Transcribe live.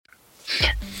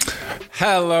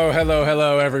Hello, hello,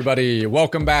 hello, everybody.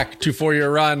 Welcome back to For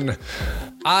Your Run.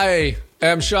 I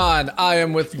am Sean. I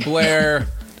am with Blair.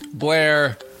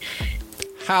 Blair,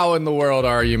 how in the world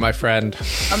are you, my friend?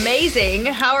 Amazing.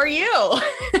 How are you?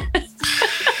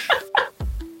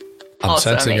 I'm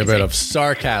sensing a bit of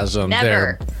sarcasm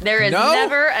there. There is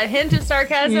never a hint of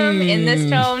sarcasm in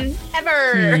this tone,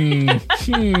 ever.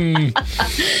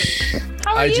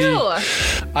 How are you?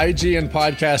 IG and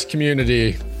podcast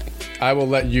community, I will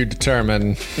let you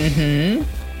determine.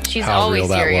 She's how always real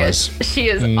that serious. was. She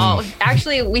is all.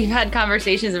 Actually, we've had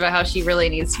conversations about how she really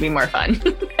needs to be more fun.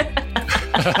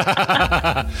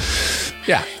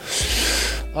 Yeah.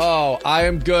 Oh, I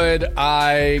am good.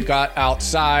 I got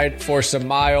outside for some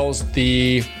miles.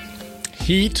 The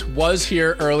heat was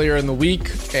here earlier in the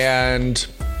week, and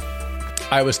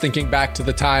I was thinking back to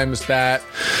the times that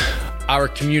our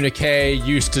communique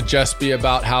used to just be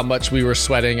about how much we were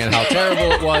sweating and how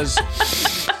terrible it was.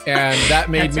 And that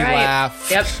made me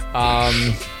laugh. Yep.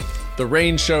 The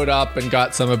rain showed up and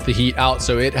got some of the heat out.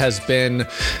 So it has been,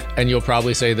 and you'll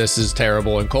probably say this is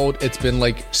terrible and cold, it's been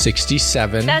like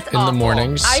 67 That's in awful. the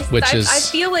mornings, I is... I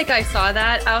feel like I saw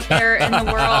that out there in the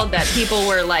world, that people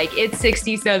were like, it's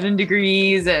 67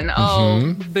 degrees and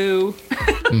boo.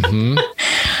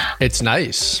 It's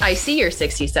nice. I see you're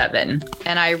 67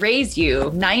 and I raised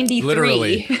you 93.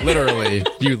 Literally.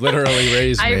 You literally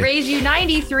raised me. I raised you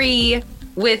 93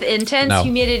 with intense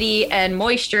humidity and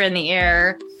moisture in the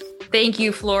air. Thank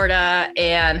you, Florida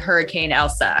and Hurricane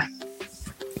Elsa.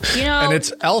 You know, and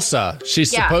it's Elsa.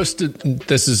 She's supposed to.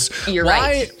 This is You're why.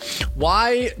 right.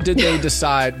 Why did they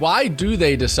decide? Why do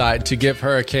they decide to give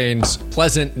hurricanes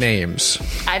pleasant names?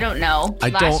 I don't know. I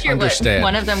don't understand.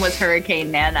 One of them was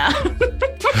Hurricane Nana.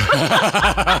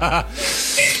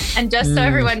 And just so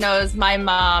everyone knows, my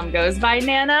mom goes by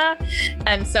Nana.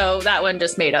 And so that one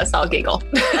just made us all giggle.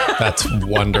 That's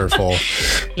wonderful.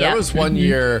 There was one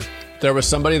year. There was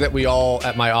somebody that we all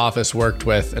at my office worked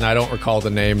with, and I don't recall the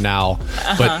name now,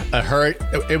 but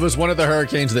it was one of the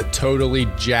hurricanes that totally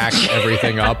jacked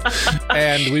everything up.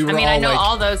 And we were I know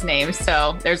all those names.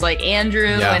 So there's like Andrew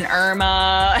and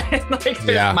Irma, and like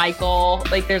there's Michael,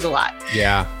 like there's a lot.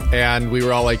 Yeah. And we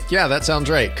were all like, yeah, that sounds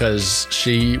right, because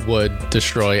she would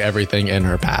destroy everything in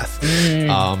her path.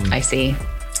 I see.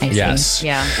 Yes.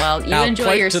 Yeah. Well, you now,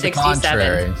 enjoy your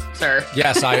 67, sir.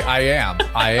 Yes, I am.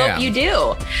 I am. Hope you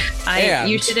do.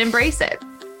 You should embrace it.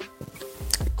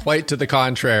 Quite to the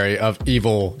contrary of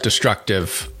evil,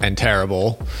 destructive, and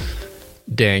terrible.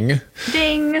 Ding.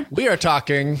 Ding. We are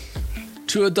talking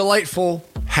to a delightful,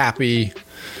 happy,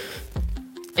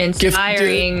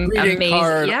 inspiring, gifted, amazing,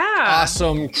 card,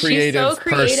 awesome, creative, she's so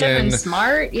creative person and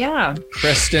smart. Yeah,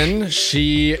 Kristen.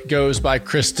 She goes by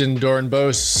Kristen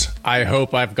Dornbos. I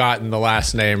hope I've gotten the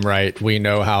last name right. We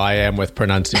know how I am with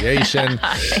pronunciation.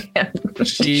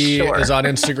 She is on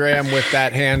Instagram with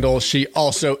that handle. She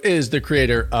also is the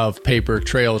creator of Paper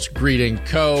Trails Greeting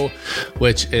Co.,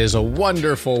 which is a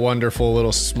wonderful, wonderful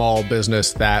little small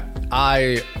business that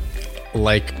I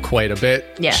like quite a bit.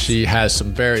 Yes. She has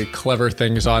some very clever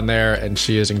things on there, and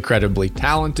she is incredibly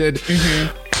talented.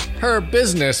 Her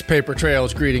business, Paper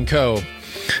Trails Greeting Co.,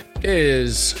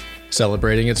 is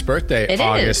celebrating its birthday,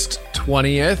 August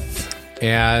 20th,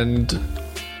 and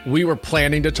we were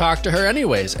planning to talk to her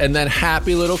anyways, and then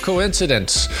happy little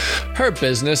coincidence, her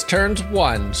business turns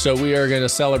 1, so we are going to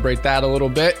celebrate that a little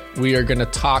bit. We are going to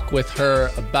talk with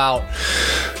her about,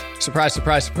 surprise,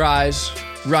 surprise, surprise,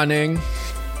 running.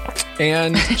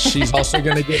 And she's also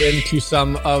going to get into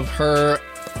some of her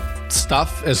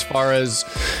stuff as far as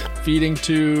feeding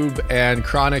tube and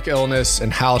chronic illness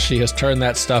and how she has turned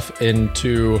that stuff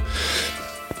into,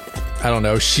 I don't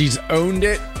know, she's owned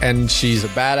it and she's a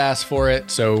badass for it.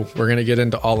 So we're going to get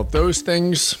into all of those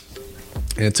things.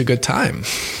 And it's a good time.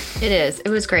 It is. It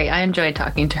was great. I enjoyed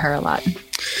talking to her a lot.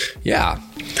 Yeah.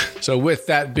 So with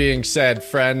that being said,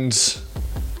 friends,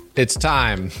 it's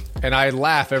time. And I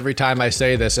laugh every time I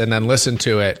say this and then listen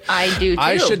to it. I do too.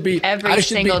 I should be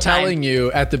telling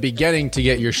you at the beginning to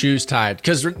get your shoes tied,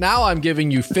 because now I'm giving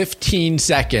you 15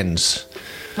 seconds.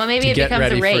 Well, maybe it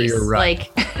becomes a race.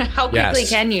 Like, how quickly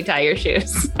can you tie your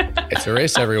shoes? It's a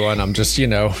race, everyone. I'm just,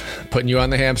 putting you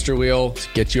on the hamster wheel to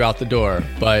get you out the door.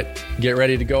 But get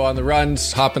ready to go on the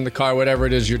runs, hop in the car, whatever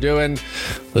it is you're doing.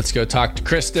 Let's go talk to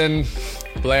Kristen.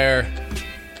 Blair.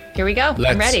 Here we go.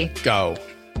 I'm ready. Let's go.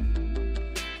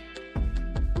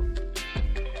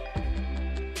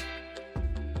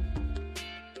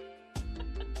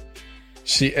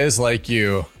 She is like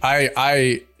you.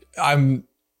 I'm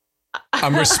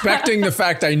respecting the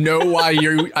fact I know why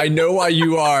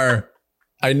you are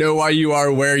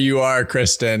where you are,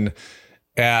 Kristen,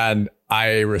 and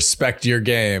I respect your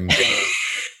game.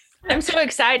 I'm so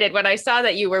excited when I saw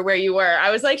that you were where you were.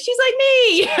 I was like, she's like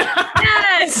me.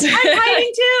 Yes. I'm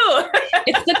hiding too.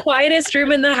 It's the quietest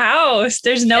room in the house.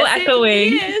 There's no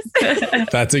echoing.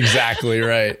 That's exactly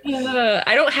right.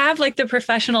 I don't have like the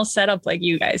professional setup like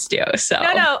you guys do. So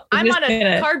no, I'm on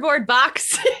a cardboard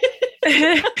box.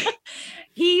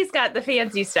 He's got the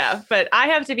fancy stuff, but I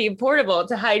have to be portable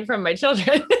to hide from my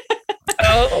children.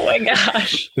 Oh my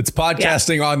gosh. It's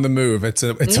podcasting on the move. It's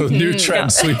a new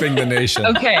trend sweeping the nation.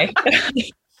 Okay.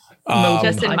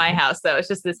 Just in my house, though. It's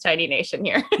just this tiny nation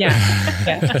here.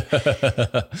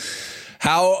 Yeah.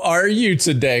 How are you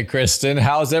today, Kristen?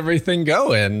 How's everything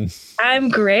going? I'm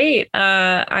great.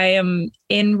 I am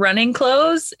in running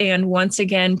clothes and once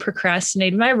again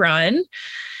procrastinated my run.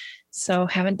 So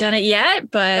haven't done it yet,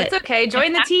 but it's okay.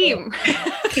 Join the team.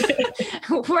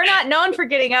 We're not known for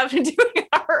getting up and doing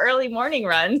our early morning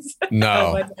runs.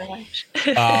 No. Oh my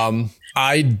gosh.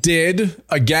 I did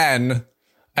again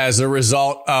as a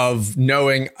result of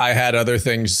knowing I had other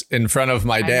things in front of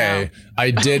my day.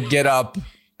 I did get up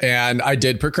and I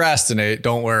did procrastinate.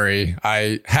 Don't worry.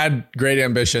 I had great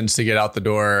ambitions to get out the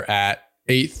door at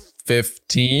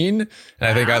 8:15, and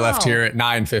I think I left here at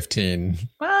 9:15.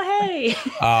 Well, hey,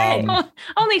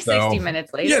 only 60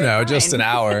 minutes later. Just an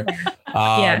hour.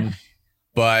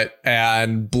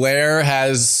 And Blair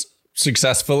has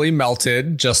successfully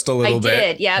melted just a little bit. I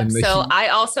did, yeah. So I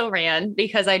also ran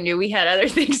because I knew we had other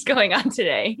things going on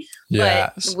today.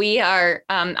 Yes. But we are,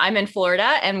 I'm in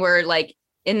Florida and we're like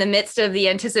in the midst of the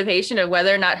anticipation of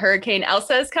whether or not Hurricane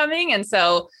Elsa is coming. And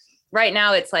so right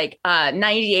now it's like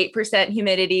 98%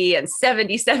 humidity and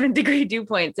 77-degree dew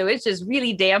point. So it's just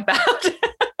really damp out.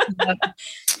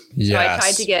 So I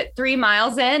tried to get 3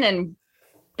 miles in and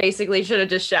basically should have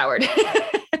just showered.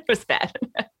 It was bad.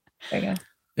 There you go.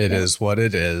 It is what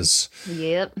it is.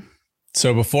 Yep.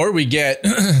 So before we get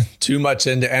too much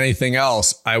into anything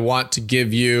else, I want to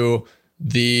give you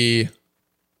the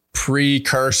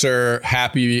precursor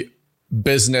happy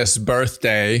business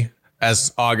birthday,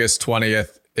 as August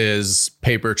 20th is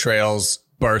Paper Trail's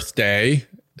birthday.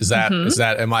 Is that,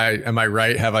 am I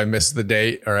right? Have I missed the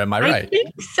date or am I right? I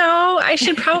think so. I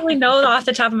should probably know off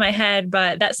the top of my head,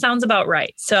 but that sounds about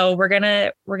right. So we're going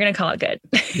to call it good.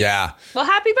 Yeah. Well,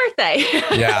 happy birthday.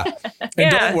 Yeah.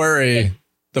 And don't worry.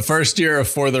 The first year of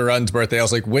For the Run's birthday, I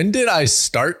was like, when did I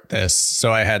start this?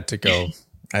 So I had to go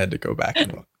back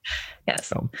and look. Yes.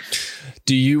 So,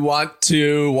 do you want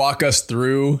to walk us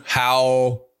through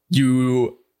how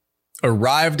you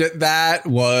arrived at that?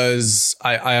 Was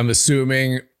I am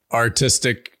assuming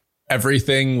artistic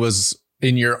everything was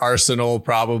in your arsenal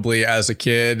probably as a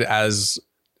kid, as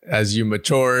you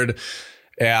matured,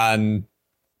 and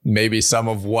maybe some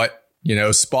of what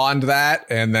spawned that,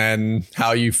 and then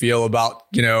how you feel about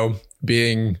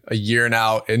being a year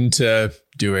now into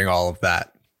doing all of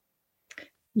that.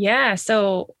 Yeah.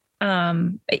 So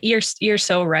you're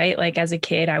so right. Like as a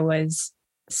kid, I was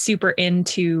super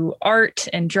into art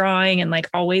and drawing and like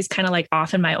always kind of like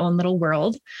off in my own little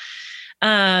world.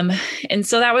 And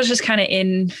so that was just kind of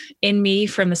in me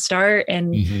from the start.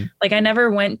 And like, I never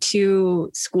went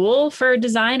to school for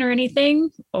design or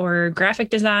anything or graphic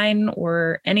design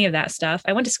or any of that stuff.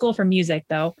 I went to school for music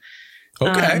though.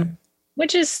 Okay.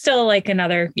 Which is still like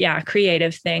another,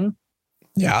 creative thing.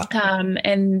 Yeah.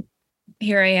 And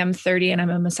here I am 30 and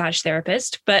I'm a massage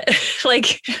therapist, but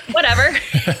like, whatever.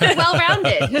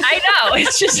 Well-rounded. I know.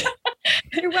 It's just,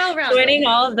 you're well-rounded. Joining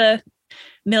all of the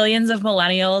millions of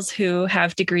millennials who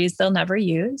have degrees they'll never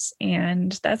use.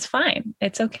 And that's fine.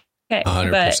 It's okay.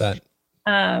 100%.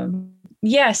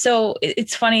 But, so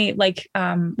it's funny, like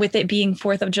with it being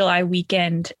 4th of July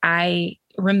weekend, I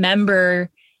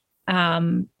remember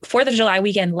 4th of July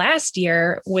weekend last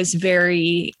year was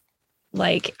very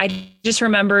like, I just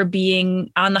remember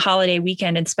being on the holiday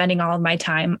weekend and spending all of my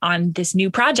time on this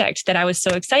new project that I was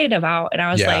so excited about. And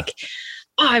I was like,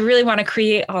 oh, I really want to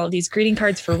create all of these greeting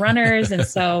cards for runners. And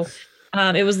so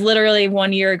it was literally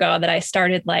 1 year ago that I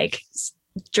started like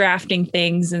drafting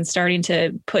things and starting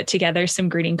to put together some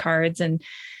greeting cards and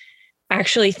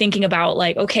actually thinking about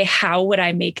like, okay, how would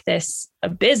I make this a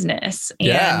business?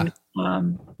 And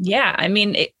I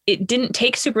mean, it didn't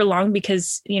take super long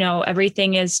because,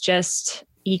 everything is just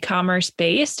e-commerce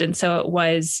based. And so it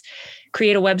was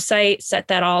create a website, set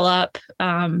that all up,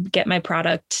 get my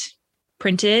product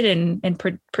printed and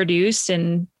produced.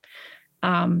 And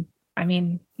I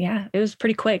mean, it was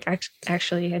pretty quick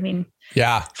actually. I mean,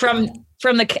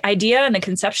 from the idea and the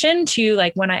conception to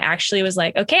like when I actually was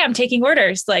like, okay, I'm taking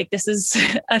orders. Like this is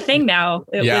a thing now.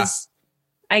 It was,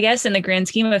 I guess, in the grand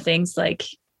scheme of things, like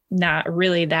not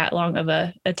really that long of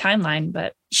a timeline,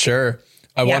 but sure.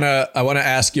 I want to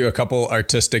ask you a couple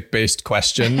artistic based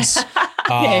questions.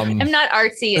 I'm not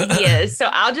artsy and he is, so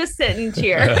I'll just sit and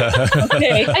cheer.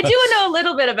 Okay. I do know a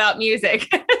little bit about music.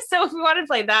 So if we want to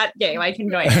play that game, I can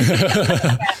join.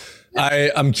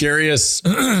 I'm curious.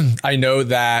 I know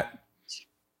that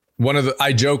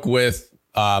I joke with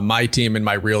my team in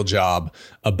my real job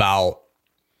about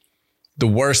the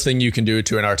worst thing you can do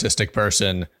to an artistic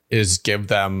person is give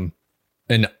them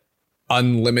an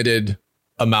unlimited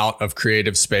amount of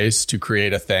creative space to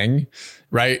create a thing,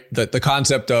 right? The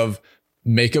concept of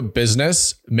make a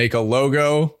business, make a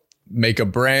logo, make a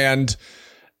brand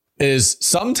is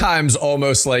sometimes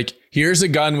almost like, here's a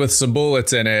gun with some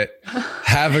bullets in it.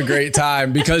 Have a great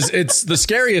time, because it's the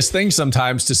scariest thing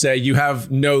sometimes to say you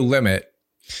have no limit.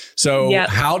 So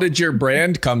How did your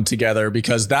brand come together?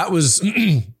 Because that was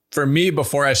for me,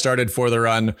 before I started For the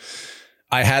Run,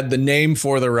 I had the name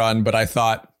For the Run, but I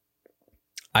thought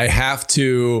I have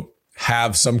to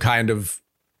have some kind of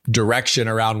direction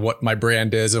around what my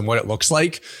brand is and what it looks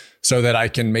like, so that I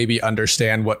can maybe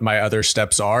understand what my other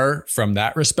steps are from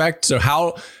that respect. So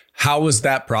how was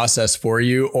that process for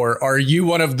you? Or are you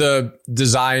one of the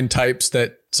design types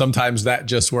that sometimes that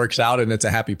just works out and it's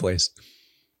a happy place?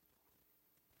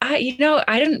 I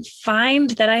didn't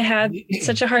find that I had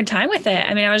such a hard time with it.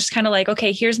 I mean, I was just kind of like,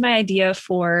 okay, here's my idea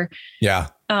for,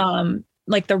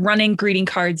 like the running greeting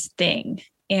cards thing.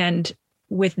 And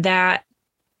with that,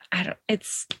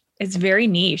 it's very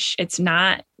niche. It's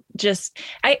not just,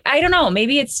 I don't know,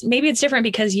 maybe it's different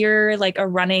because you're like a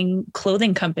running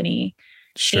clothing company.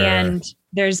 Sure. And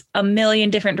there's a million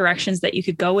different directions that you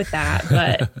could go with that.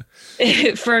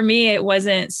 But for me, it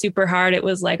wasn't super hard. It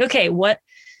was like, okay, what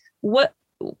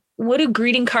do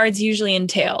greeting cards usually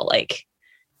entail? Like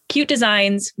cute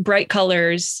designs, bright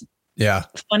colors,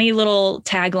 funny little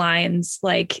taglines,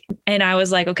 like, and I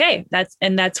was like, okay,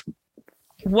 that's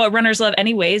what runners love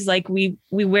anyways. Like we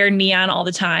wear neon all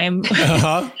the time.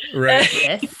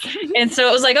 Right. And so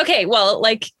it was like, okay, well,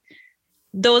 like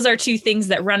those are two things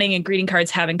that running and greeting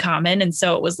cards have in common. And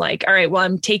so it was like, all right, well,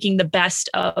 I'm taking the best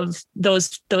of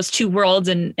those two worlds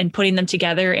and putting them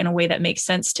together in a way that makes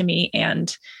sense to me.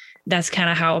 And that's kind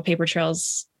of how Paper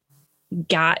Trails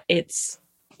got its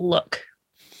look.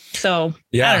 So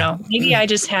I don't know, maybe I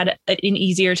just had an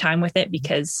easier time with it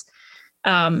because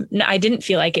I didn't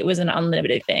feel like it was an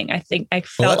unlimited thing. I think I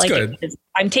felt like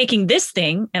I'm taking this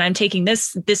thing and I'm taking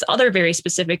this other very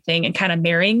specific thing and kind of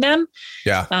marrying them.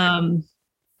 Yeah.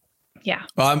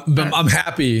 Well, I'm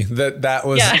happy that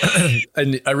was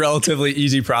a relatively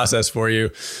easy process for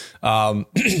you.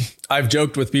 I've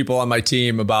joked with people on my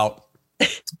team about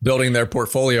building their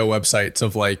portfolio websites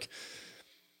of like,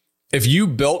 if you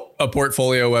built a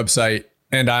portfolio website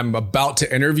and I'm about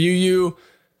to interview you,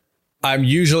 I'm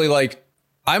usually like,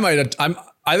 I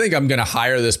think I'm going to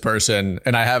hire this person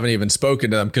and I haven't even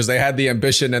spoken to them because they had the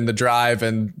ambition and the drive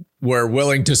and were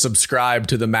willing to subscribe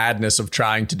to the madness of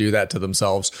trying to do that to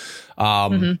themselves.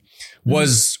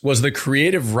 Was the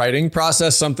creative writing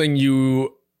process something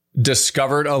you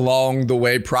discovered along the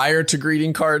way prior to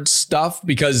greeting card stuff?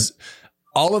 Because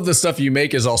all of the stuff you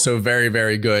make is also very,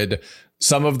 very good.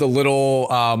 Some of the little,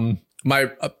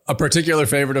 a particular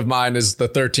favorite of mine is the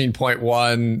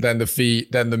 13.1, then the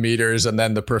feet, then the meters, and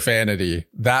then the profanity.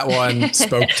 That one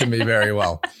spoke to me very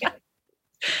well.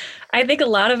 I think a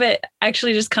lot of it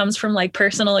actually just comes from like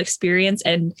personal experience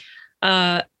and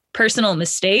personal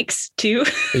mistakes too.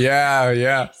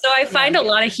 Yeah. So I find a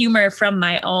lot of humor from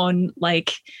my own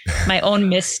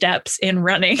missteps in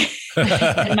running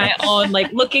and my own,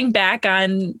 like looking back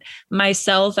on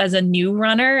myself as a new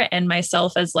runner and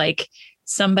myself as like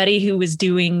somebody who was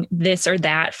doing this or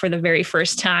that for the very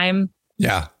first time.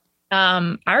 Yeah.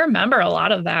 I remember a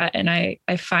lot of that and I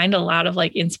find a lot of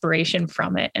like inspiration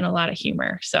from it and a lot of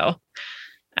humor. So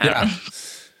I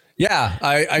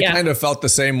kind of felt the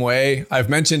same way. I've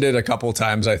mentioned it a couple of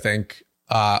times, I think,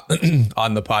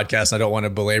 on the podcast. I don't want to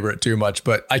belabor it too much,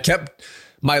 but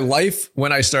my life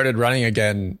when I started running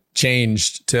again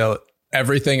changed to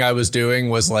everything I was doing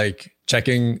was like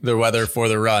checking the weather for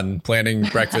the run, planning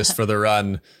breakfast for the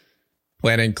run,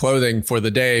 planning clothing for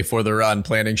the day for the run,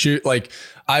 planning shoot. Like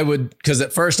because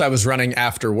at first I was running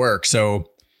after work. So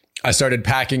I started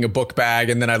packing a book bag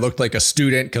and then I looked like a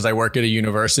student because I work at a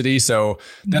university. So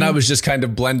then I was just kind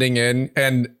of blending in,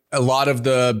 and a lot of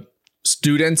the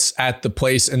students at the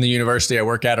place in the university I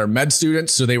work at are med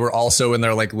students. So they were also in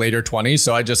their like later 20s.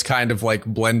 So I just kind of like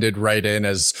blended right in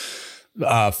as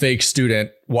fake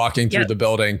student walking through the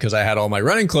building because I had all my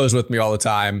running clothes with me all the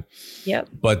time. Yep.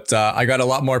 But I got a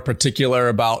lot more particular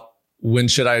about when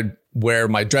should I wear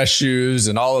my dress shoes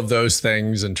and all of those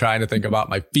things and trying to think about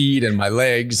my feet and my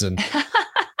legs and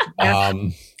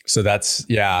So that's,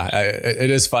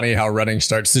 it is funny how running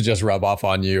starts to just rub off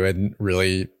on you in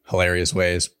really hilarious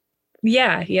ways.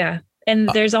 Yeah. Yeah. And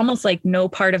there's almost like no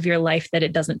part of your life that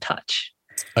it doesn't touch.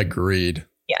 Agreed.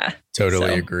 Yeah.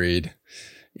 Totally agreed.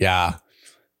 Yeah.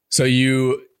 So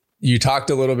you talked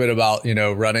a little bit about,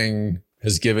 running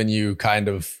has given you kind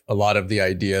of a lot of the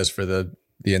ideas for the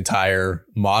entire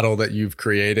model that you've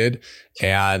created.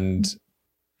 And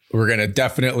we're going to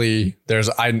definitely,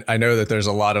 I know that there's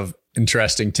a lot of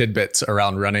interesting tidbits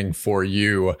around running for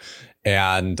you,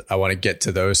 and I want to get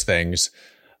to those things.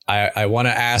 I want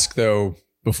to ask though,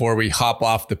 before we hop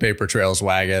off the Paper Trails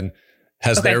wagon,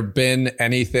 has there been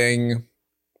anything,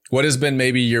 what has been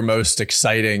maybe your most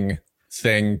exciting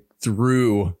thing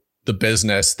through the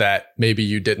business that maybe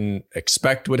you didn't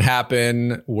expect would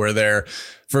happen?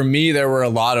 For me, there were a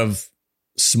lot of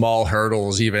small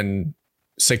hurdles, even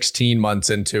 16 months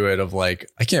into it, of like,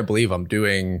 I can't believe I'm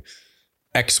doing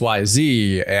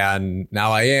XYZ and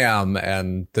now I am,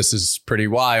 and this is pretty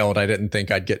wild. I didn't think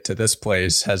I'd get to this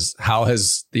place. How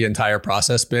has the entire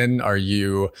process been?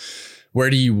 Where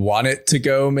do you want it to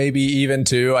go? Maybe even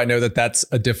to, I know that that's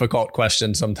a difficult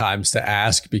question sometimes to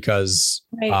ask because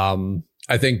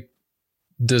I think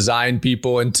design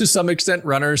people, and to some extent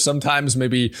runners, sometimes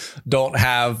maybe don't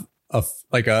have a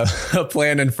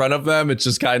plan in front of them. It's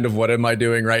just kind of, what am I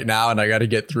doing right now? And I got to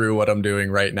get through what I'm doing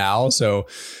right now. So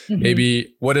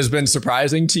maybe what has been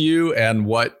surprising to you, and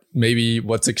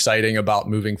what's exciting about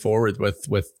moving forward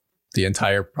with the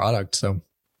entire product. So,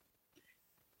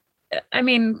 I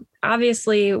mean,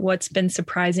 obviously what's been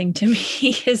surprising to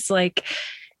me is like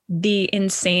the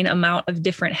insane amount of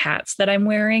different hats that I'm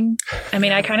wearing. I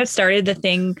mean, I kind of started the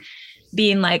thing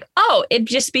being like, oh, it'd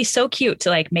just be so cute to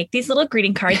like make these little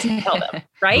greeting cards and sell them.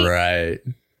 Right. Right.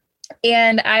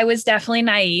 And I was definitely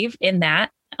naive in that.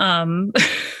 And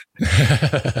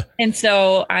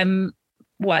so I'm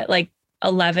like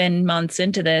 11 months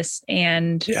into this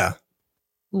and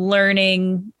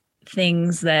learning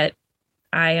things that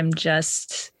I am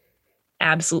just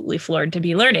absolutely floored to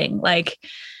be learning, like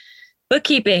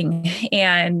bookkeeping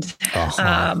and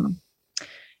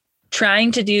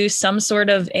trying to do some sort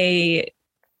of a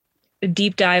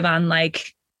deep dive on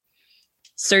like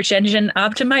search engine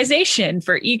optimization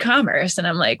for e-commerce. And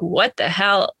I'm like, what the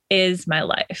hell is my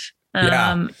life?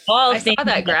 I saw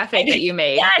that graphic that you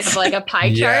made. Of like a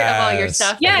pie chart of all your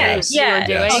stuff that you were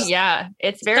doing. Yeah.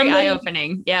 It's very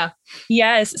eye-opening. Yeah.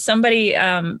 Yes. Somebody,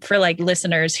 for like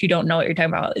listeners who don't know what you're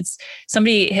talking about, it's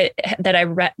somebody that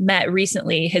I met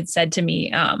recently had said to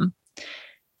me,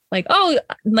 like, oh,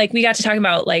 like we got to talk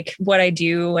about like what I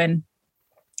do, and,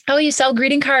 oh, you sell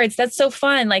greeting cards. That's so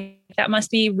fun. Like that must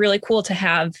be really cool to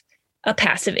have a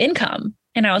passive income.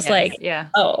 And I was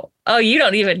oh, you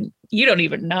don't even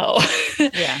know.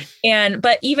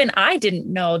 But even I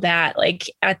didn't know that, like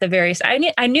at the various,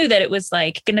 I knew that it was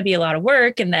like going to be a lot of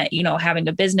work, and that, having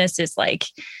a business is like,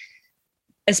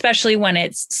 especially when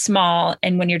it's small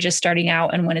and when you're just starting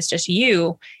out and when it's just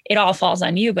you, it all falls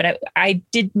on you. But I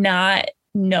did not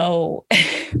know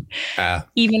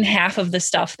even half of the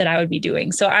stuff that I would be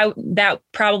doing. So that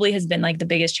probably has been like the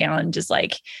biggest challenge, is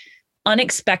like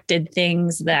unexpected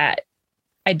things that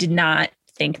I did not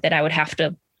think that I would have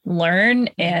to learn.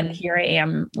 And here I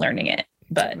am learning it.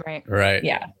 But right.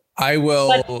 Yeah. I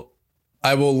will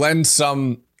lend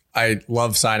some. I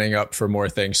love signing up for more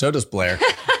things. So does Blair.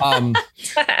 And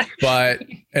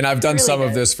I've done some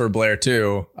of this for Blair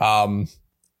too.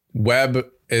 Web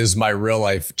is my real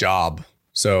life job.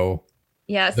 So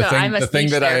I'm a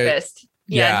speech therapist.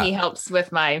 And he helps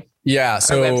with my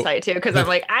website too, because I'm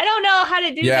like, I don't know how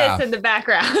to do this in the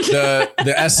background.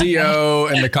 the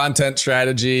SEO and the content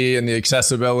strategy and the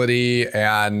accessibility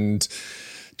and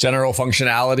general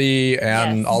functionality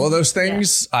and all of those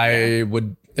things. I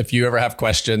would, if you ever have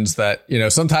questions that,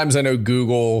 sometimes I know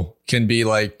Google can be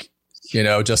like,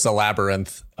 just a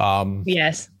labyrinth.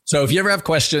 Yes. So if you ever have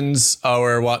questions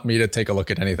or want me to take a look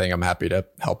at anything, I'm happy to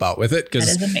help out with it. Because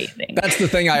that is amazing. That's the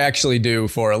thing I actually do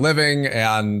for a living.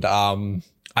 And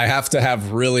I have to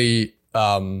have really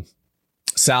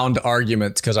sound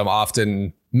arguments, because I'm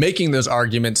often making those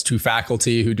arguments to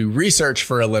faculty who do research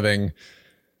for a living.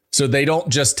 So they don't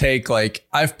just take like,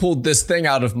 I've pulled this thing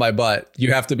out of my butt.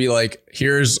 You have to be like,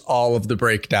 here's all of the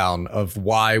breakdown of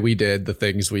why we did the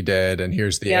things we did. And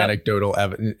here's the anecdotal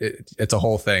evidence. It's a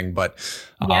whole thing. But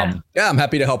I'm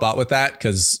happy to help out with that,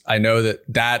 because I know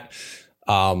that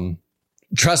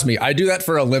trust me, I do that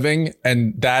for a living,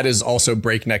 and that is also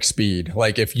breakneck speed.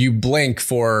 Like if you blink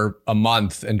for a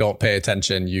month and don't pay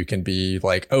attention, you can be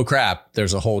like, oh crap,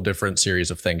 there's a whole different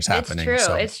series of things happening.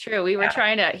 It's true. We were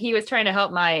he was trying to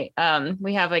help my,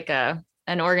 we have like a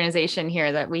an organization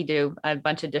here that we do a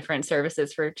bunch of different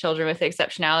services for children with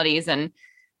exceptionalities. And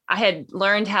I had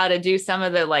learned how to do some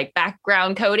of the like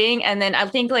background coding. And then I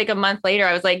think like a month later,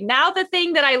 I was like, now the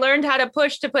thing that I learned how to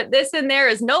push to put this in there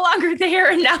is no longer there.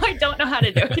 And now I don't know how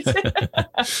to do it.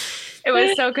 It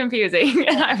was so confusing.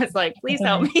 And I was like, please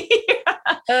help me.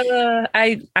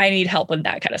 I need help with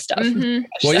that kind of stuff. Mm-hmm.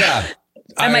 Well, yeah.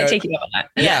 I might take you up on that.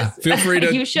 Yeah. Yes. Feel free to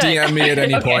DM me at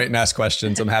any Okay. point and ask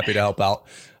questions. I'm happy to help out.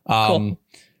 Cool.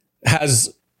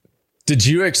 Did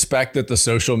you expect that the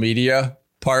social media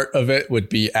part of it would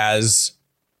be as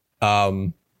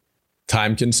time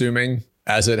consuming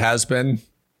as it has been?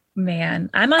 Man,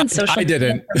 I'm on social I media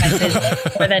didn't. for my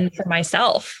business more than for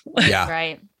myself. Yeah.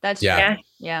 Right. That's Yeah. true.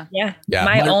 Yeah. Yeah.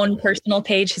 My own personal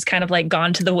page has kind of like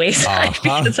gone to the wayside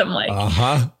because I'm like,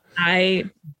 I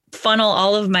funnel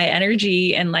all of my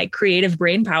energy and like creative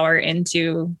brain power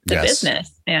into the business.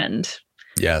 And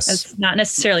it's not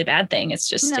necessarily a bad thing. It's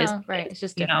just, right. It's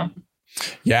just,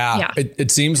 Yeah. It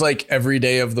seems like every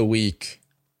day of the week,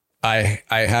 I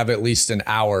have at least an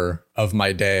hour of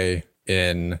my day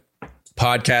in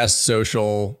podcast,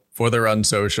 social, For the Run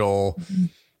social,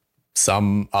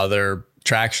 some other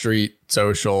Track Street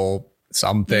social,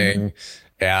 something.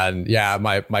 And yeah,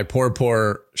 my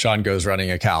poor Sean Goes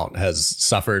Running account has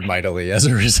suffered mightily as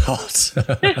a result.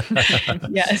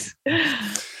 Yes.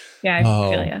 Yeah, I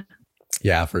feel you.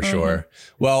 Yeah, for sure.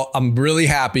 Well, I'm really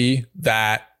happy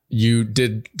that you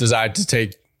did decide to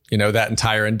take, that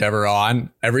entire endeavor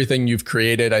on. Everything you've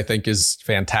created, I think, is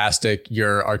fantastic.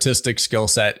 Your artistic skill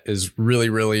set is really,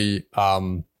 really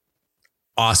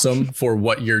awesome for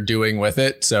what you're doing with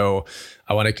it. So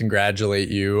I want to congratulate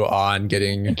you on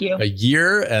getting a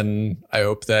year. And I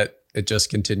hope that it just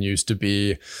continues to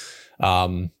be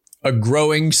a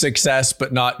growing success,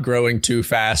 but not growing too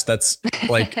fast. That's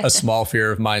like a small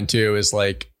fear of mine too, is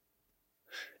like,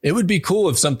 it would be cool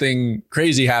if something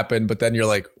crazy happened, but then you're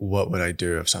like, what would I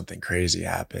do if something crazy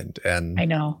happened? And I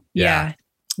know. Yeah.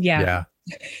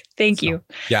 Thank you.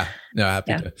 Yeah. No,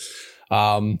 happy to.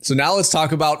 So now let's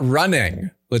talk about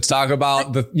running. Let's talk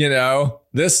about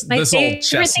this old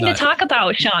chestnut. Thing to talk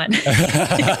about, Sean.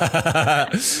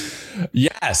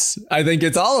 Yes, I think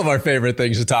it's all of our favorite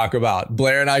things to talk about.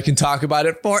 Blair and I can talk about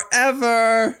it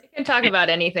forever. You can talk about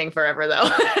anything forever, though.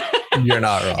 You're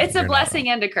not wrong. It's a blessing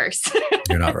and a curse.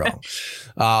 You're not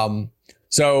wrong.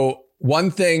 So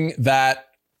one thing that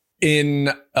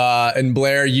in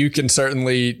Blair, you can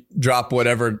certainly drop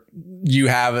whatever you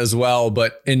have as well.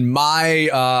 But in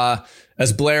my,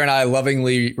 as Blair and I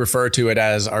lovingly refer to it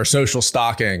as our social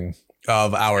stalking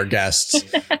of our guests,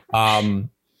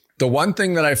 the one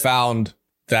thing that I found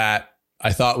that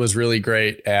I thought was really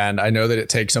great, and I know that it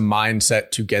takes a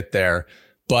mindset to get there,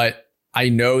 but I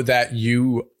know that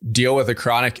you deal with a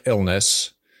chronic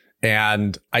illness.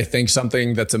 And I think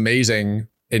something that's amazing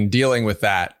in dealing with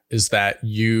that is that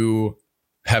you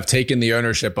have taken the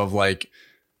ownership of like,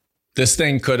 this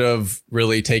thing could have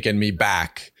really taken me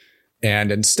back.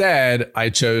 And instead, I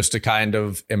chose to kind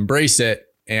of embrace it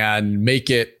and make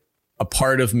it a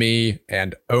part of me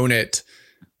and own it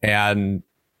and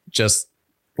just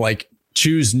like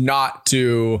choose not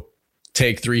to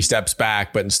take 3 steps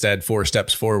back, but instead 4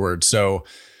 steps forward. So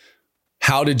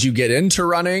how did you get into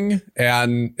running?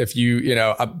 And if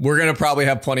we're going to probably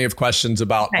have plenty of questions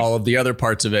about all of the other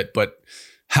parts of it, but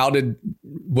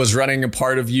was running a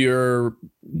part of your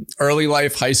early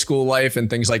life, high school life and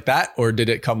things like that? Or did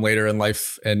it come later in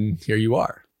life and here you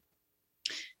are?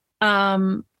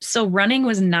 So running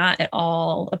was not at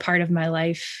all a part of my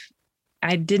life.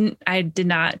 I did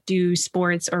not do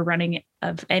sports or running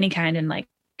of any kind in like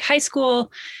high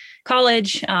school,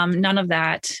 college, none of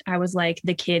that. I was like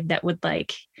the kid that would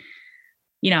like,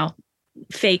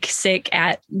 fake sick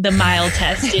at the mile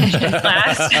test in gym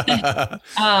class.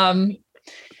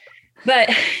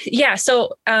 But yeah,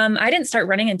 so I didn't start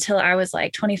running until I was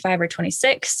like 25 or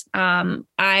 26.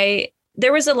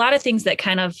 There was a lot of things that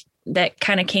kind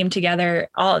of came together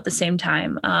all at the same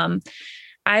time.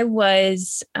 I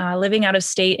was living out of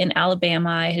state in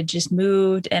Alabama. I had just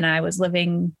moved and I was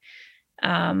living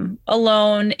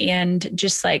alone and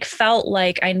just like felt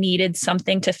like I needed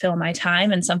something to fill my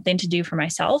time and something to do for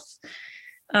myself.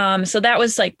 So that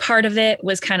was like part of it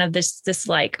was kind of this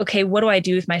like, okay, what do I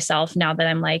do with myself now that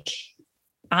I'm like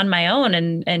on my own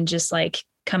and just like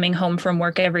coming home from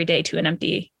work every day to an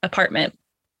empty apartment.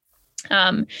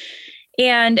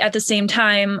 And at the same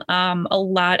time, a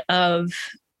lot of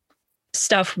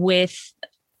stuff with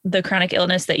the chronic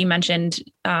illness that you mentioned,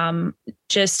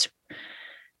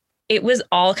 it was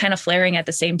all kind of flaring at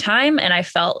the same time. And I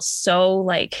felt so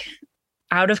like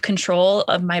out of control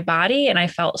of my body. And I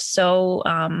felt so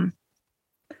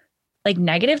like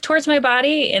negative towards my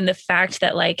body, and the fact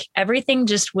that like everything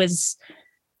just was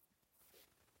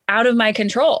out of my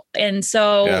control. And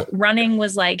so running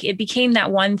was like, it became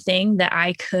that one thing that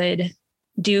I could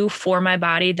do for my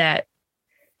body that,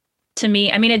 to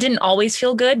me, I mean, it didn't always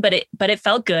feel good, but it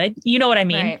felt good. You know what I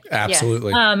mean? Right.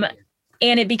 Absolutely.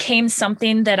 And it became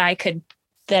something that I could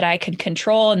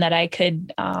control and that I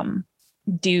could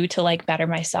do to like better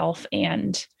myself.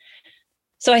 And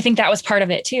so I think that was part of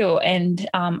it too. And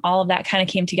all of that kind of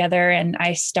came together, and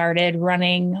I started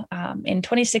running in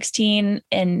 2016.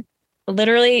 And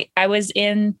literally I was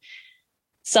in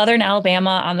Southern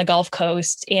Alabama on the Gulf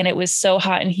Coast, and it was so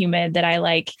hot and humid that I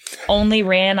like only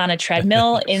ran on a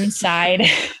treadmill inside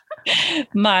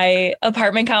my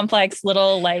apartment complex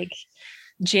little like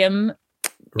gym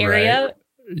area. Right.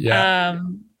 Yeah.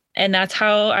 And that's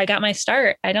how I got my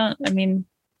start.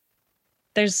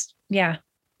 There's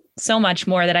so much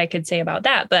more that I could say about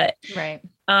that, but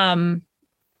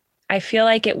I feel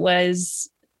like it was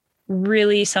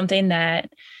really something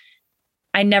that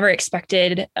I never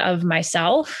expected of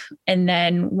myself. And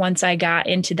then once I got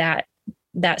into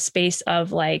that space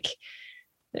of like,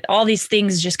 all these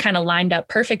things just kind of lined up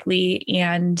perfectly,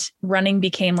 and running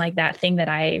became like that thing that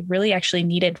I really actually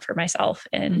needed for myself.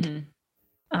 And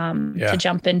to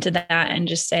jump into that and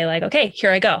just say like, okay,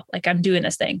 here I go. Like I'm doing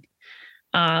this thing.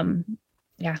 I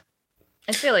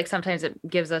feel like sometimes it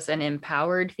gives us an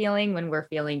empowered feeling when we're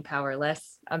feeling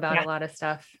powerless about a lot of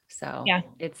stuff. So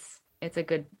it's a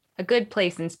good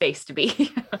place and space to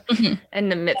be in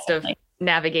the midst of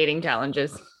navigating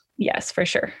challenges. Yes, for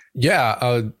sure.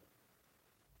 Yeah.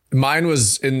 Mine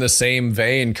was in the same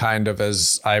vein, kind of,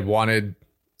 as I wanted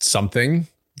something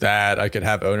that I could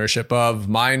have ownership of.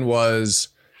 Mine was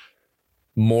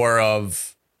more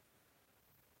of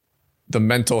the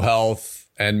mental health,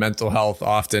 and mental health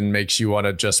often makes you want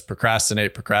to just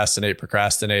procrastinate.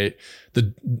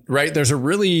 There's a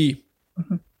really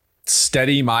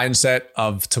steady mindset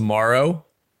of tomorrow.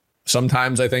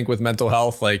 Sometimes I think with mental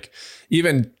health, like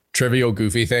even trivial,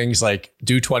 goofy things like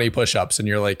do 20 push-ups, and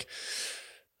you're like,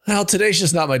 well, today's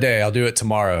just not my day. I'll do it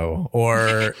tomorrow.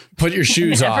 Or put your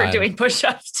shoes on. Never doing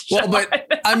push-ups. Well,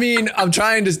 but I mean, I'm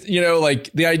trying to,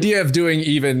 like the idea of doing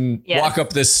even walk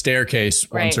up this staircase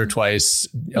once or twice,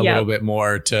 a little bit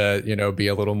more to, be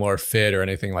a little more fit or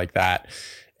anything like that.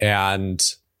 And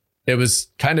it was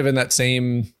kind of in that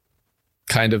same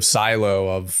kind of silo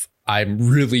of I'm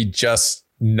really just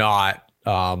not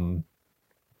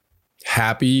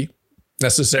happy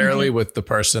necessarily with the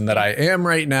person that I am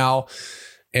right now.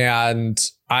 And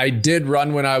I did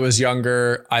run when I was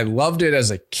younger. I loved it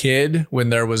as a kid when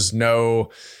there was no,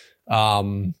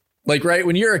 when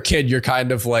you're a kid, you're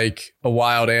kind of like a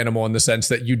wild animal in the sense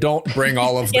that you don't bring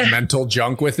all of the mental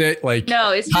junk with it. Like,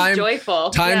 no, it's just joyful.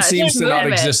 Time seems to not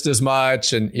exist as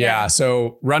much. And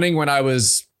so running when I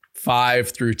was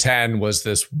 5 through 10 was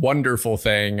this wonderful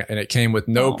thing, and it came with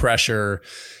no pressure.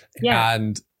 Yeah.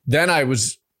 And then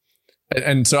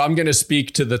so I'm going to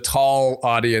speak to the tall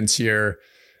audience here.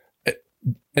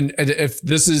 And if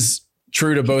this is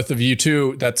true to both of you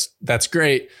too, that's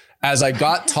great. As I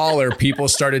got taller, people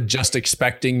started just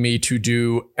expecting me to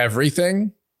do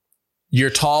everything. You're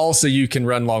tall, so you can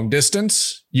run long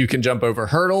distance. You can jump over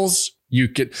hurdles.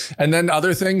 And then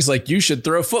other things like you should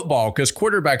throw football because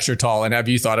quarterbacks are tall. And have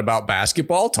you thought about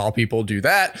basketball? Tall people do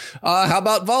that. How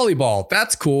about volleyball?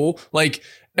 That's cool. My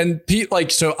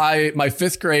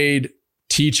 5th grade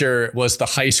teacher was the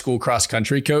high school cross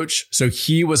country coach. So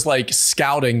he was like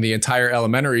scouting the entire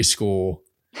elementary school,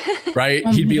 right?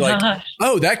 He'd be like,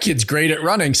 oh, that kid's great at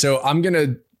running. So I'm going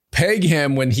to peg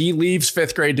him when he leaves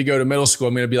 5th grade to go to middle school.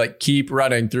 I'm going to be like, keep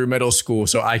running through middle school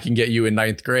so I can get you in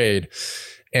 9th grade.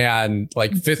 And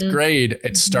like 5th grade,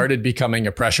 it started becoming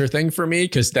a pressure thing for me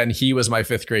because then he was my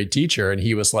 5th grade teacher. And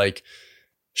he was like,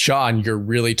 Sean, you're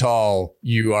really tall.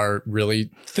 You are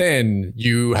really thin.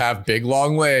 You have big,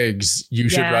 long legs. You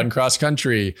should run cross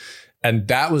country. And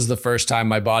that was the first time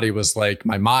my body was like,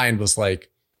 my mind was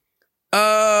like,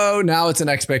 oh, now it's an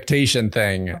expectation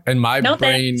thing. And my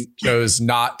brain chose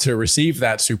not to receive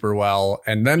that super well.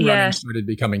 And then running started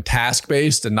becoming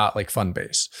task-based and not like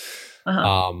fun-based.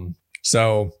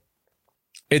 So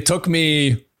it took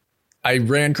me, I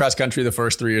ran cross country the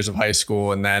first 3 years of high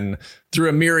school. And then through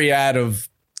a myriad of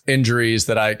injuries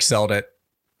that I excelled at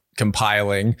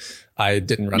compiling, I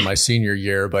didn't run my senior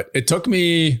year, but it took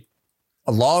me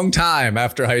a long time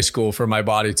after high school for my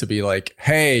body to be like,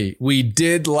 hey, we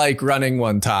did like running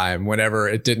one time whenever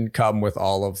it didn't come with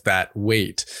all of that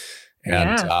weight.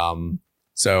 And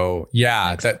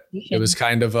it was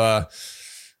kind of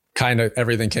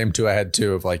everything came to a head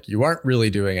too of like, you aren't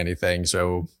really doing anything.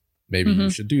 So maybe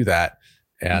you should do that.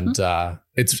 And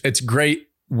it's great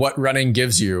what running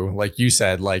gives you. Like you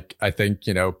said, like, I think,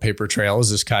 Paper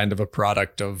Trails is kind of a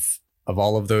product of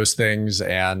all of those things.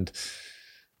 And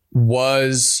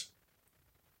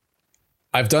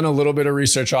I've done a little bit of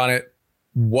research on it.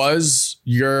 Was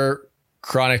your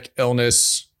chronic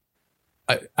illness,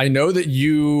 I know that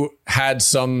you had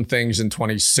some things in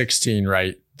 2016,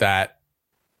 right? That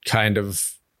kind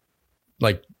of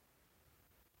like,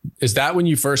 is that when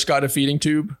you first got a feeding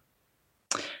tube?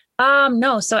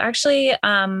 No. So actually,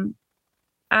 in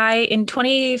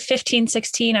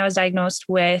 2015-16, I was diagnosed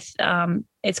with,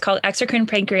 it's called exocrine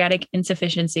pancreatic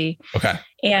insufficiency. Okay.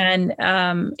 And,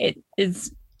 it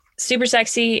is super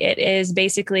sexy. It is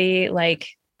basically like,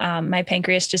 my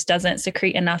pancreas just doesn't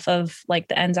secrete enough of like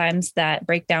the enzymes that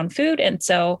break down food. And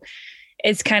so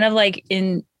it's kind of like,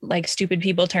 in like stupid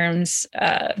people terms,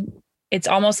 it's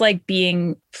almost like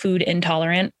being food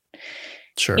intolerant.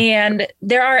 Sure. And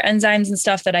there are enzymes and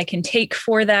stuff that I can take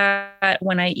for that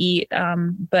when I eat.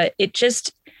 But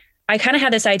I kind of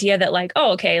had this idea that like,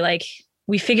 oh, okay, like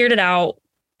we figured it out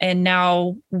and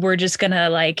now we're just going to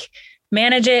like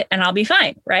manage it and I'll be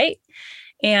fine. Right.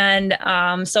 And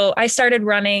so I started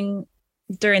running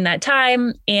during that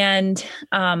time. And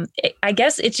I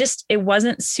guess it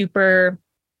wasn't super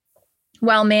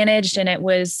well managed. And it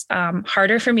was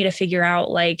harder for me to figure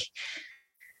out like,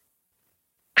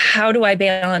 how do I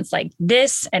balance like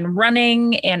this and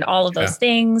running and all of those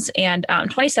things? And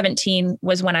 2017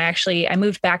 was when I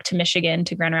moved back to Michigan,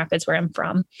 to Grand Rapids, where I'm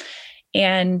from.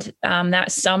 And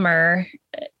that summer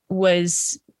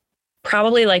was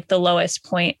probably like the lowest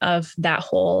point of that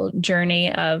whole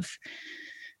journey of,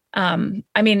 I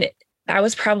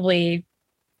was probably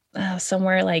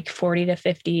somewhere like 40 to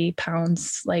 50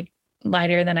 pounds, like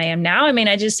lighter than I am now. I mean,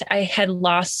 I had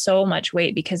lost so much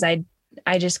weight because I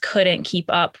just couldn't keep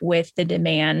up with the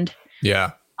demand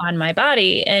on my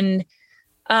body. And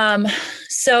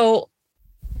so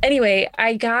anyway,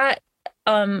 I got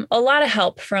a lot of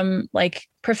help from like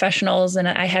professionals, and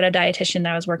I had a dietitian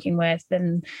that I was working with,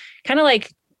 and kind of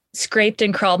like scraped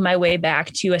and crawled my way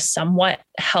back to a somewhat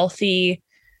healthy,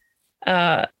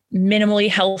 minimally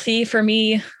healthy for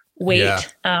me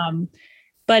weight. But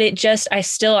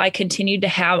I continued to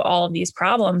have all of these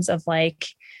problems of like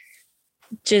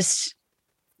just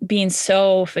being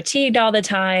so fatigued all the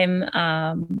time,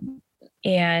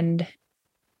 and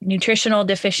nutritional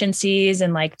deficiencies,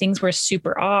 and like things were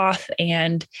super off,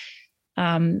 and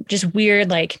just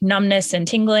weird like numbness and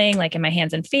tingling like in my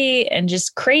hands and feet, and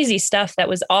just crazy stuff that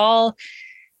was all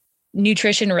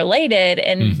nutrition related.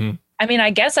 And I mean,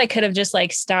 I guess I could have just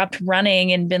like stopped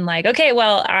running and been like, okay,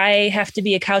 well, I have to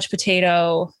be a couch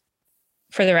potato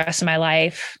for the rest of my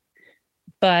life.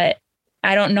 But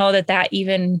I don't know that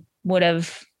even would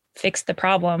have fixed the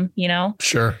problem,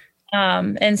 Sure.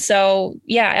 And so,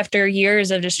 after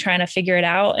years of just trying to figure it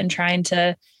out and trying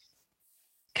to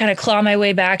kind of claw my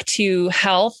way back to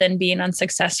health and being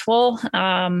unsuccessful,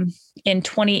 in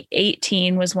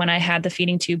 2018 was when I had the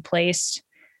feeding tube placed.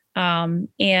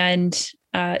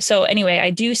 So anyway, I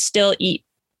do still eat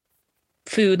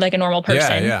food like a normal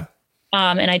person. Yeah.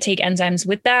 And I take enzymes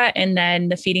with that. And then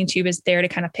the feeding tube is there to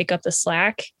kind of pick up the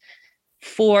slack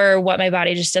for what my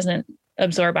body just doesn't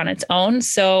absorb on its own.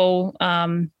 So,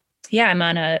 I'm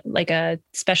on a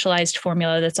specialized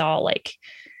formula that's all like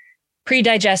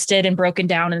pre-digested and broken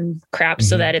down and crap,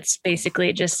 so that it's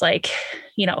basically just like,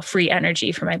 free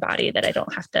energy for my body that I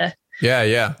don't have to do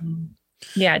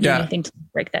anything to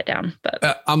break that down.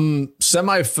 But I'm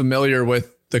semi-familiar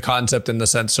with the concept in the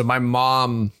sense. So my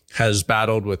mom has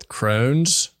battled with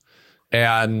Crohn's,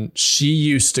 and she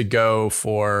used to go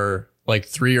for like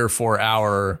 3 or 4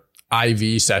 hour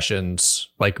IV sessions,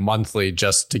 like monthly,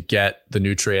 just to get the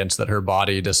nutrients that her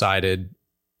body decided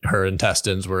her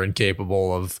intestines were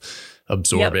incapable of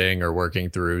absorbing or working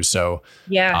through. So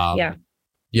right.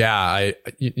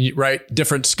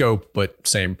 Different scope, but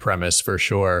same premise for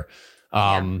sure.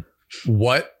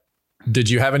 What did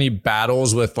you have any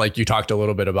battles with? Like you talked a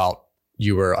little bit about,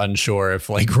 you were unsure if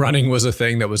like running was a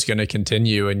thing that was going to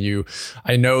continue. And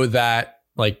I know that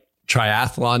like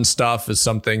triathlon stuff is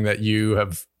something that you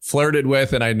have flirted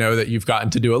with. And I know that you've gotten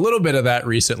to do a little bit of that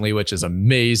recently, which is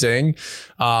amazing.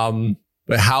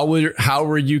 But how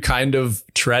were you kind of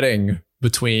treading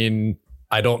between,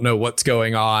 I don't know what's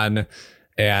going on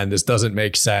and this doesn't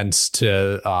make sense,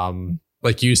 to,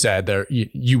 like you said, there,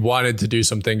 you wanted to do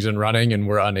some things in running and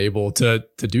were unable to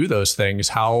do those things.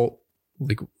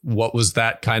 What was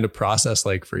that kind of process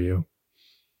like for you?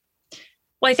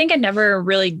 Well, I think I never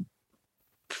really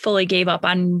fully gave up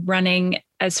on running,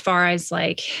 as far as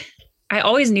like, I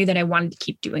always knew that I wanted to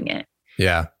keep doing it.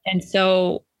 Yeah. And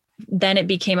so then it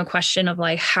became a question of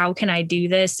like, how can I do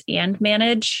this and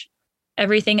manage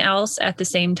everything else at the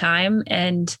same time?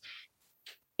 And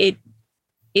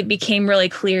it became really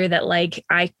clear that like,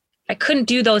 I couldn't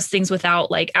do those things without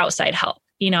like outside help,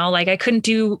 like I couldn't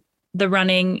do the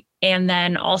running and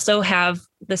then also have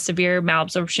the severe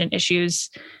malabsorption issues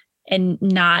and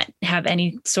not have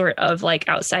any sort of like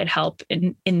outside help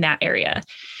in that area.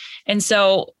 And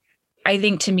so I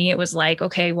think to me, it was like,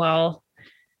 okay, well,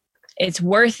 it's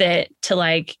worth it to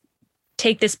like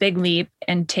take this big leap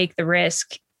and take the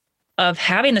risk of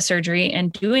having the surgery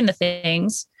and doing the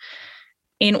things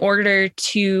in order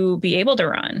to be able to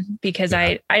run, because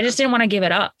I just didn't want to give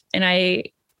it up. And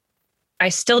I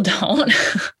still don't.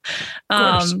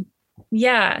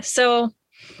 Yeah. So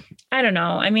I don't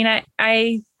know. I mean,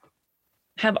 I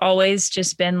have always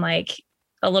just been like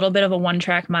a little bit of a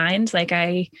one-track mind. Like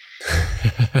I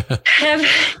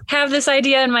have this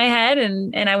idea in my head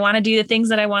and I want to do the things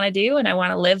that I want to do, and I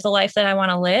want to live the life that I want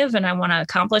to live, and I want to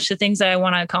accomplish the things that I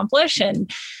want to accomplish.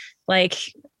 And like,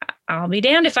 I'll be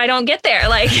damned if I don't get there.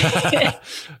 Like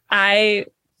I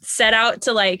set out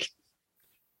to like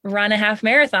run a half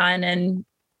marathon, and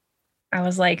I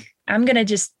was like, I'm going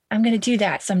to do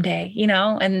that someday,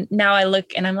 and now I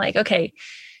look and I'm like, okay,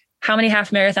 how many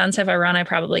half marathons have I run? I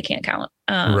probably can't count.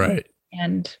 Right.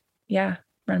 And yeah,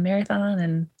 run a marathon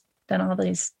and done all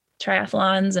these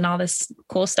triathlons and all this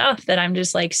cool stuff that I'm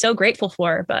just like so grateful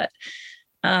for. But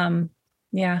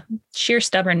yeah, sheer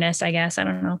stubbornness, I guess. I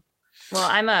don't know. Well,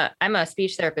 I'm a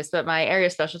speech therapist, but my area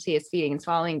of specialty is feeding and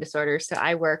swallowing disorders. So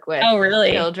I work with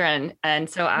children. And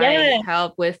so I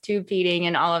help with tube feeding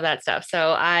and all of that stuff.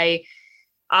 So I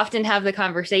often have the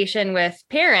conversation with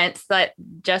parents that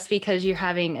just because you're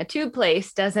having a tube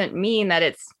placed doesn't mean that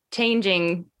it's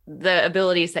changing the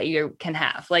abilities that you can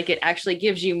have. Like it actually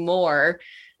gives you more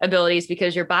abilities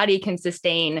because your body can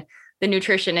sustain the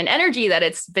nutrition and energy that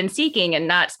it's been seeking and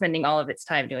not spending all of its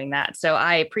time doing that. So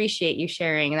I appreciate you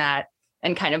sharing that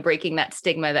and kind of breaking that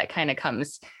stigma that kind of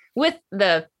comes with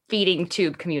the feeding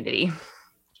tube community.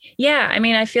 Yeah. I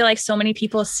mean, I feel like so many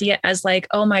people see it as like,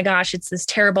 oh my gosh, it's this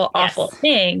terrible, awful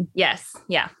thing. Yes.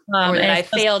 Yeah. Or that I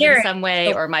failed in some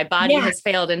way, or my body has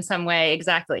failed in some way.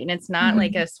 Exactly. And it's not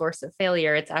like a source of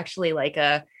failure. It's actually like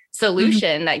a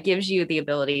solution that gives you the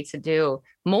ability to do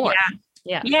more.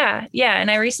 Yeah.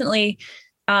 And I recently,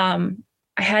 I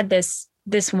had this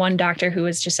one doctor who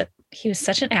was he was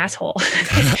such an asshole.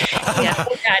 Yeah.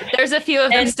 There's a few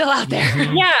of them still out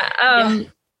there. Yeah.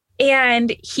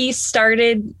 And he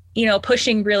started,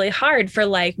 pushing really hard for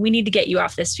like, we need to get you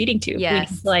off this feeding tube.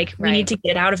 Yes. We need to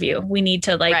get out of you. We need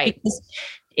to because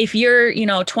if you're,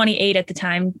 28 at the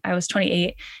time, I was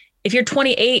 28. If you're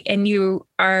 28 and you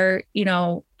are,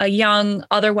 a young,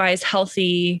 otherwise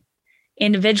healthy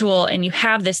individual and you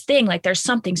have this thing, like there's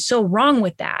something so wrong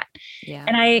with that. Yeah.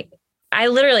 And I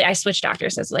literally switched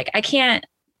doctors. I was like, I can't.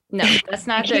 No, that's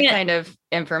not the kind of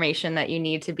information that you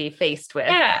need to be faced with.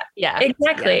 Yeah,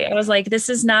 exactly. Yeah. I was like,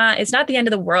 it's not the end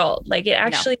of the world. Like it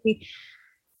actually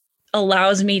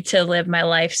allows me to live my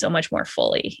life so much more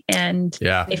fully. And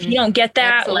if you don't get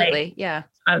that,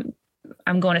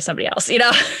 I'm going to somebody else,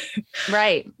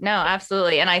 Right. No,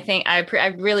 absolutely. And I think I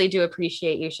really do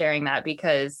appreciate you sharing that,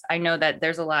 because I know that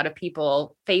there's a lot of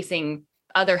people facing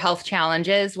other health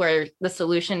challenges where the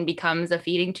solution becomes a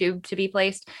feeding tube to be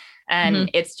placed.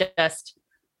 And it's just,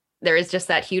 there is just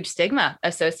that huge stigma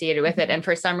associated with it. And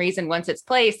for some reason, once it's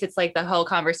placed, it's like the whole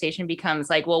conversation becomes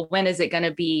like, well, when is it going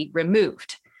to be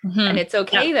removed? And it's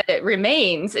okay that it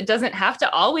remains. It doesn't have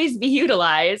to always be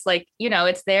utilized. Like,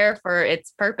 it's there for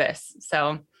its purpose.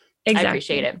 So I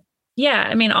appreciate it. Yeah.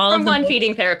 I mean, from one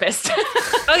feeding therapist.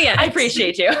 Oh yeah. I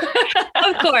appreciate you.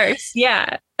 Of course.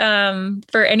 Yeah.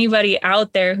 For anybody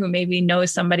out there who maybe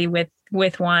knows somebody with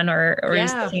one or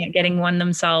is looking at getting one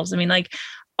themselves. I mean, like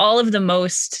all of the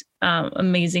most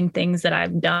amazing things that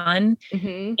I've done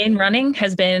in running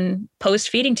has been post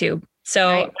feeding tube. So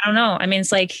I don't know. I mean,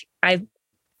 it's like, I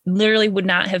literally would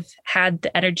not have had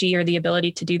the energy or the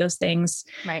ability to do those things,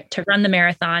 to run the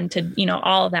marathon, to,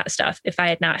 all of that stuff if I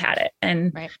had not had it.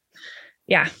 And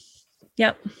yeah.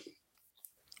 Yep.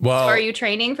 Well, so are you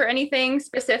training for anything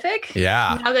specific?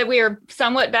 Yeah. Now that we are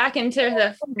somewhat back into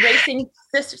the racing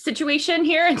situation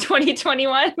here in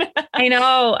 2021. I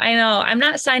know. I'm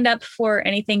not signed up for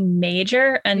anything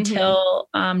major until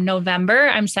November.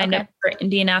 I'm signed up for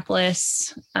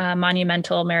Indianapolis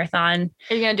Monumental Marathon.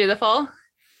 Are you going to do the full?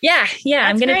 Yeah.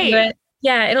 I'm going to do it.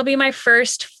 Yeah. It'll be my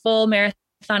first full marathon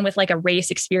with like a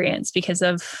race experience because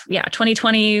of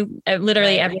 2020,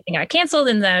 literally everything got canceled.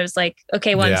 And then I was like,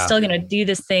 okay, well, I'm still going to do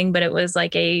this thing, but it was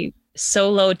like a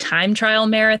solo time trial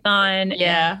marathon.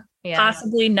 Yeah.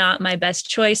 possibly not my best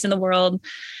choice in the world.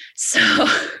 So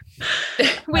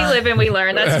we live and we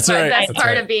learn. That's right. That's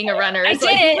part of being a runner. I did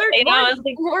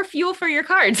it. More fuel for your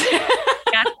cards.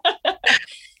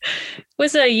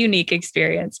 Was a unique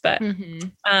experience, but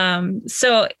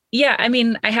so yeah, I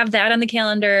mean, I have that on the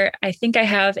calendar. I think I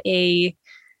have in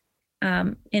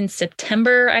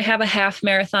September, I have a half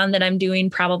marathon that I'm doing,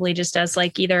 probably just as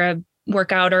like either a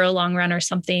workout or a long run or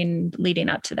something leading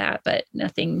up to that, but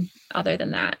nothing other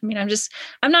than that. I mean,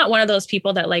 I'm not one of those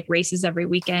people that like races every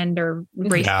weekend or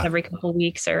races every couple of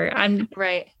weeks, or I don't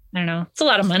know. It's a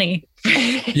lot of money.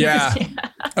 Yeah.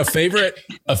 A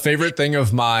favorite thing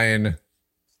of mine,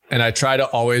 and I try to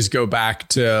always go back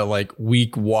to like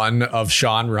week 1 of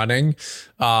Sean running,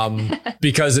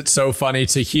 because it's so funny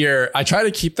to hear. I try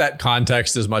to keep that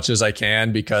context as much as I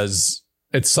can, because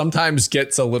it sometimes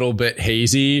gets a little bit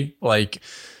hazy, like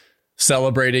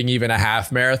celebrating even a half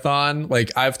marathon.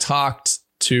 Like I've talked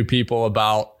to people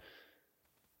about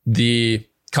the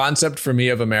concept for me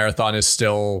of a marathon is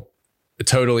still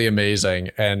totally amazing.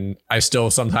 And I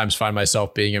still sometimes find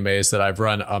myself being amazed that I've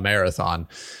run a marathon.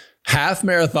 Half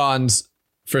marathons,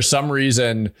 for some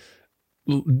reason,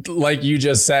 like you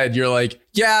just said, you're like,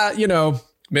 yeah,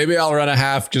 maybe I'll run a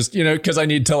half just, because I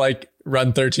need to like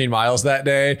run 13 miles that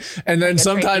day. And then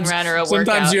sometimes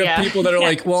you have people that are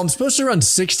like, well, I'm supposed to run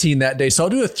 16 that day, so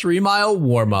I'll do a 3-mile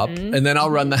warm up and then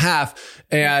I'll run the half.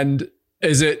 And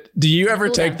do you ever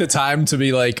take the time to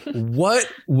be like, what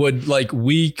would like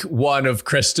week 1 of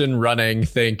Kristen running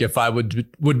think if I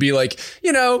would be like,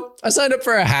 I signed up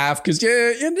for a half because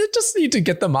you just need to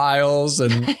get the miles,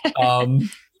 and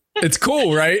it's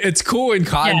cool, right? It's cool in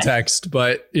context,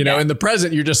 but in the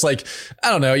present, you're just like, I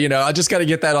don't know, I just got to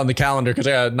get that on the calendar because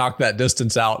I got to knock that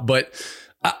distance out. But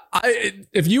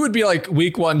if you would be like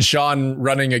week 1, Sean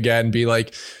running again, be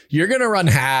like, you're going to run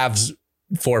halves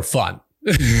for fun.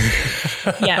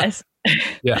 Yes.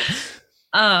 Yeah.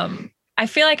 I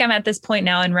feel like I'm at this point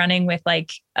now in running with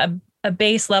like a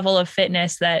base level of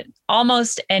fitness that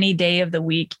almost any day of the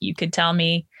week you could tell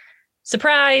me,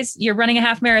 surprise, you're running a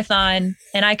half marathon,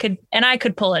 and I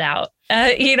could pull it out.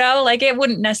 Like it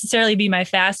wouldn't necessarily be my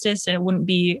fastest and it wouldn't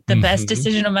be the best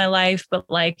decision of my life, but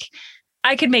like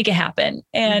I could make it happen.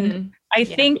 And I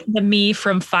think the me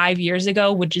from 5 years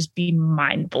ago would just be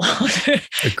mind blown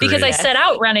because I set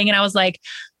out running and I was like,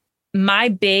 my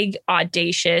big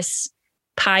audacious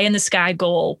pie in the sky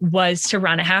goal was to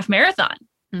run a half marathon.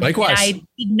 Likewise. And I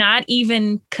did not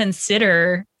even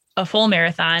consider a full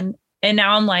marathon. And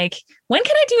now I'm like, when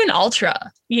can I do an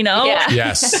ultra? Yeah.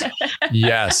 Yes.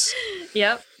 Yes.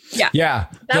 Yep. Yeah. Yeah.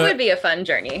 That would be a fun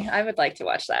journey. I would like to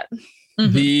watch that.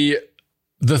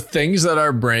 The things that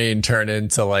our brain turn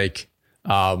into like,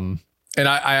 and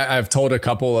I've told a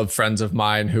couple of friends of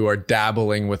mine who are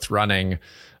dabbling with running,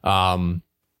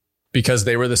 because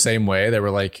they were the same way. They were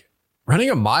like,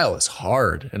 running a mile is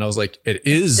hard. And I was like, it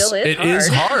is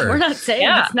hard. We're not saying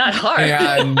it's not hard.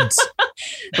 And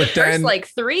but then first like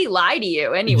 3 lie to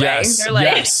you anyway. Yes, They're like,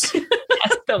 yes.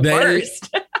 that's the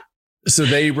worst. So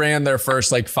they ran their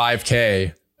first like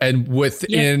 5K, and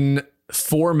within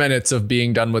 4 minutes of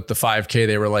being done with the 5K,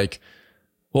 they were like,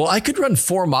 well, I could run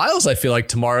 4 miles, I feel like,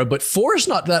 tomorrow, but 4 is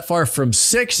not that far from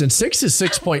 6, and 6 is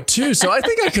 6.2. So I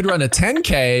think I could run a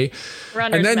 10K.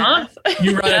 And then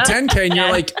you run a 10K and you're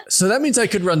like, so that means I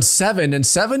could run 7, and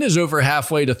 7 is over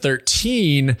halfway to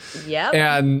 13. Yeah.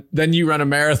 And then you run a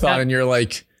marathon and you're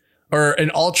like, or an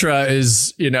ultra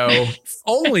is,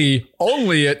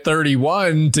 only at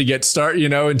 31 to get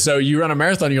started, and so you run a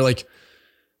marathon and you're like,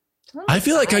 I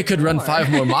feel like I could run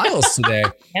 5 more miles today.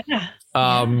 Yeah.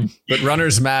 But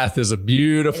runner's math is a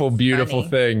beautiful, beautiful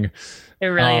thing. It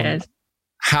really is.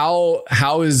 How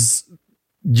is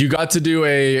you got to do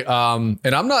and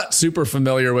I'm not super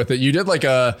familiar with it. You did like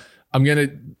I'm going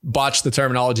to botch the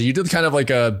terminology. You did kind of like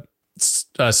a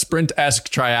sprint-esque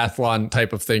triathlon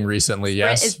type of thing recently.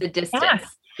 Yes. Sprint is the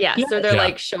distance. Yeah. So they're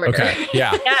like shorter. Okay.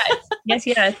 Yeah. Yes.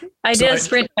 I did a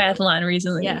sprint triathlon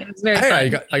recently. Yeah. It was very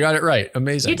fun. I got it right.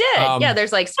 Amazing. You did.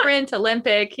 There's like sprint,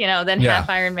 Olympic, then half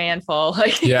Ironman, full.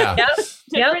 Like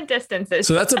different distances.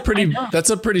 So that's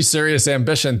a pretty serious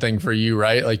ambition thing for you,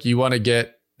 right? Like you want to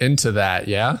get into that.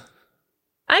 Yeah.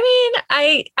 I mean,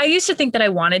 I used to think that I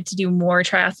wanted to do more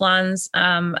triathlons.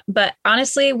 But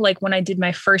honestly, like when I did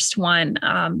my first one,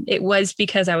 it was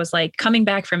because I was like coming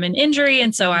back from an injury.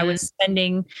 And so I was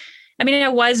I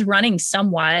was running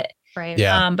somewhat, Right.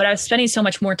 Yeah. But I was spending so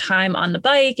much more time on the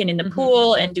bike and in the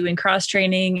pool and doing cross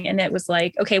training. And it was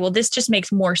like, okay, well, this just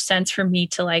makes more sense for me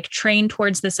to like train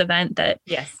towards this event that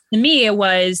to me, it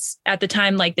was at the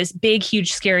time, like this big,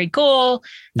 huge, scary goal,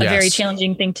 a very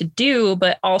challenging thing to do,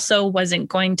 but also wasn't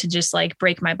going to just like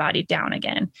break my body down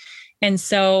again. And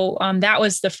so that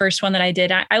was the first one that I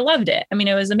did. I loved it. I mean,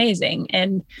 it was amazing.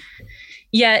 And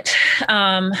yet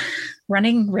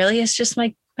running really is just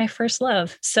my first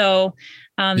love. So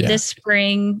this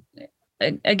spring,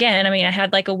 again, I mean, I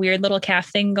had like a weird little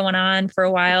calf thing going on for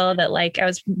a while that like I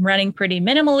was running pretty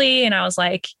minimally. And I was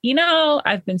like,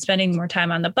 I've been spending more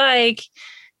time on the bike.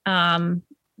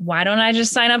 Why don't I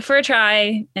just sign up for a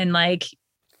try and like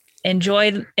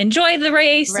enjoy the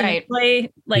race and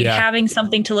play, like having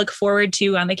something to look forward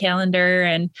to on the calendar.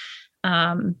 And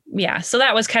so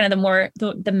that was kind of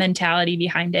the mentality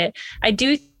behind it. I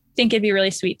do think it'd be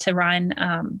really sweet to run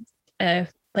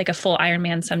like a full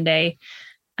Ironman someday.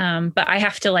 But I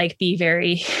have to like be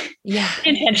very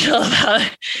intentional about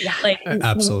like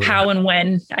how and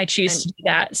when I choose to do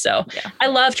that. So I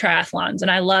love triathlons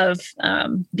and I love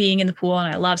being in the pool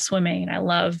and I love swimming and I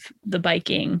love the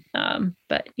biking.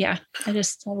 But I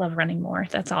love running more.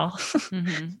 That's all.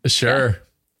 Sure.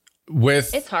 Yeah.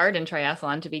 It's hard in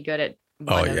triathlon to be good at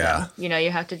one of them. You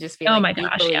have to just be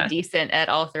decent at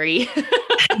all three.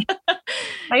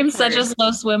 I'm such a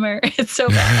slow swimmer. It's so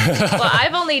bad. Well,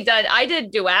 I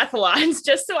did duathlons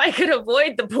just so I could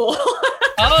avoid the pool.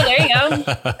 Oh, there you go.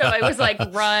 So I was like,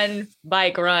 run,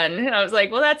 bike, run. And I was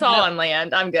like, well, that's all on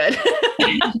land. I'm good.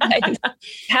 I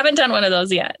haven't done one of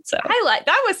those yet. So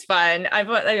that was fun.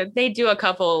 They do a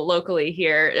couple locally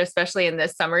here, especially in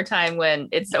this summertime when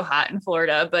it's so hot in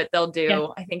Florida, but they'll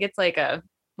do, I think it's like a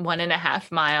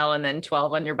 1.5 mile and then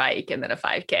 12 on your bike and then a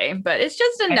 5K, but it's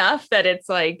just enough that it's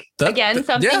like,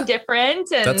 something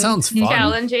different and that sounds fun.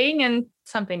 Challenging and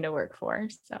something to work for.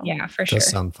 So yeah, for sure. Does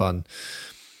sound fun.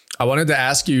 I wanted to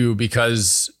ask you,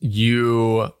 because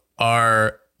you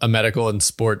are a medical and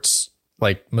sports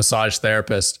like massage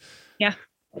therapist. Yeah.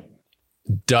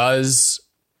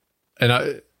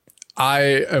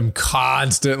 I am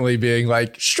constantly being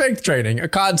like, strength training, a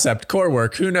concept, core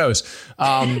work, who knows?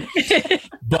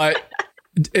 But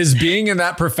is being in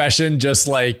that profession just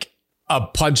like a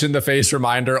punch in the face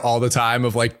reminder all the time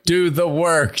of like, do the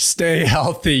work, stay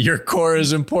healthy, your core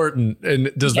is important?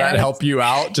 And does that help you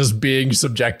out, just being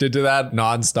subjected to that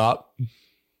nonstop?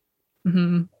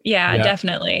 Mm-hmm. Yeah,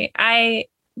 definitely. I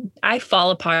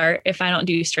fall apart if I don't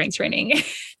do strength training.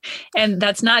 And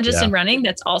that's not just in running,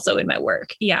 that's also in my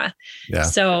work. Yeah.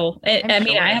 So, I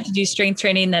have to do strength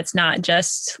training that's not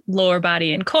just lower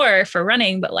body and core for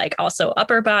running, but like also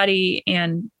upper body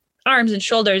and arms and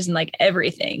shoulders and like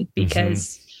everything,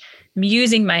 because I'm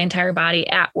using my entire body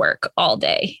at work all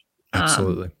day.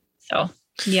 Absolutely.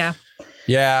 Yeah.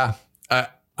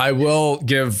 I will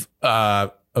give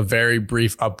a very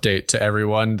brief update to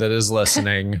everyone that is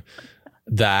listening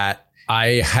that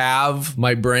I have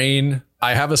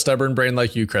a stubborn brain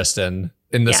like you, Kristen,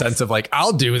 in the sense of like,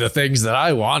 I'll do the things that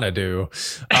I want to do.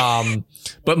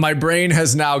 But my brain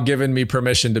has now given me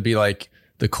permission to be like,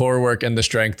 the core work and the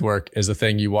strength work is the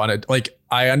thing you wanted. Like,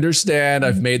 I understand.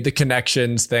 I've made the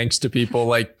connections thanks to people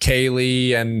like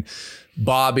Kaylee and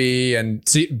Bobby and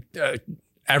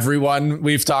everyone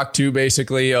we've talked to,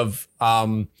 basically, of,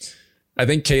 I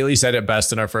think Kaylee said it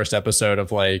best in our first episode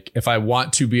of like, if I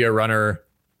want to be a runner,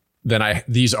 then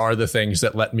these are the things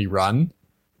that let me run.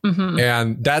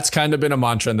 And that's kind of been a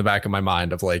mantra in the back of my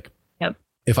mind of like,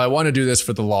 if I want to do this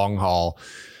for the long haul,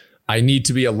 I need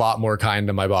to be a lot more kind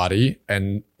to my body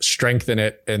and strengthen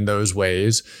it in those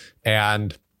ways.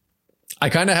 And I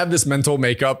kind of have this mental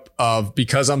makeup of,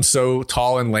 because I'm so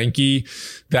tall and lanky,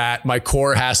 that my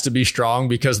core has to be strong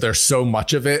because there's so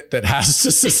much of it that has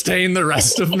to sustain the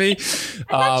rest of me. I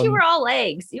thought you were all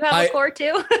legs. You have a core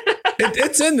too?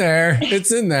 It's in there.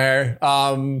 It's in there.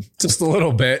 Just a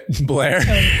little bit, Blair.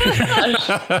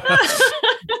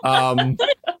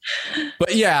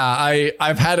 But yeah,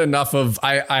 I've had enough of,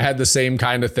 I had the same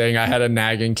kind of thing. I had a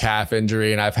nagging calf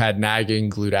injury and I've had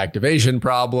nagging glute activation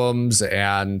problems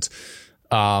and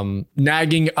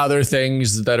nagging other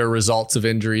things that are results of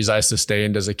injuries I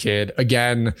sustained as a kid.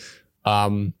 Again,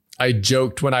 I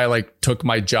joked when I like took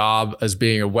my job as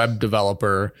being a web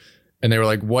developer, and they were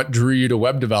like, what drew you to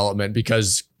web development?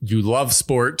 Because you love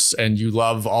sports and you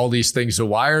love all these things. So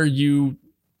why are you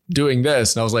doing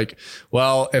this? And I was like,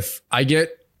 well, if I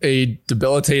get a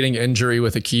debilitating injury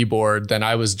with a keyboard, then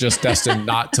I was just destined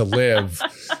not to live.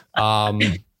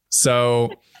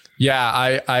 So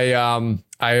yeah, I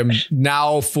am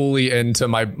now fully into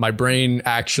my brain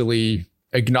actually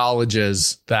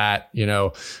acknowledges that,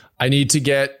 I need to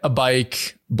get a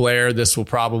bike. Blair, this will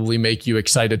probably make you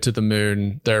excited to the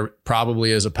moon. There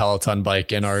probably is a Peloton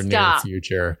bike in our near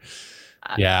future.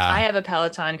 Yeah. I have a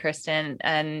Peloton, Kristen,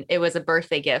 and it was a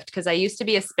birthday gift because I used to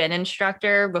be a spin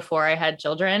instructor before I had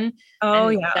children. Oh,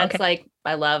 and yeah. That's like,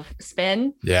 I love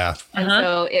spin. Yeah. And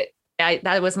so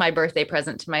that was my birthday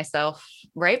present to myself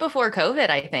right before COVID,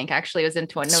 I think. Actually, it was in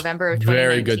November of 2019.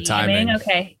 Very good timing.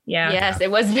 Okay. Yeah. Yes, it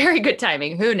was very good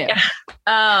timing. Who knew?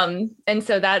 Yeah. And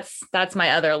so that's my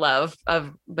other love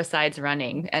of besides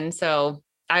running. And so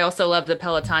I also love the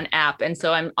Peloton app. And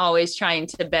so I'm always trying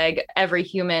to beg every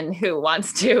human who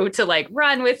wants to like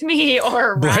run with me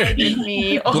or ride with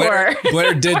me.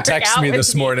 Blair did text me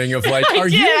this morning of like, are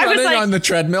you running on the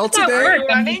treadmill today? Are you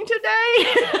running today?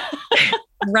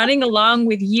 Running along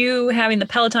with you, having the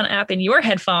Peloton app in your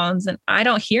headphones, and I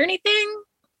don't hear anything.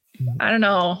 I don't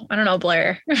know,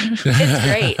 Blair. It's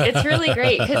great. It's really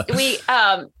great because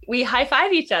we high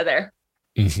five each other.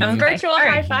 Mm-hmm. Virtual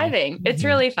high fiving. It's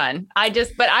really fun.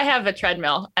 But I have a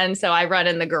treadmill, and so I run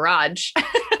in the garage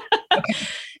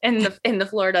in the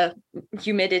Florida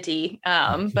humidity.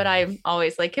 But I'm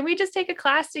always like, can we just take a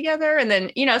class together? And then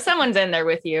someone's in there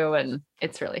with you, and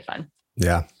it's really fun.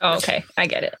 Yeah. Oh, okay. I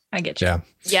get it. I get you.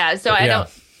 Yeah. So I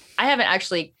haven't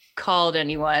actually called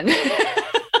anyone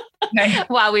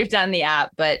while we've done the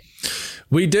app, but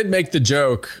we did make the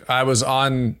joke. I was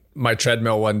on my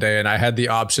treadmill one day and I had the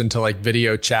option to like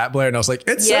video chat Blair, and I was like,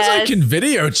 it says I can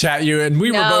video chat you. And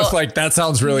we were both like, that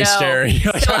sounds really scary.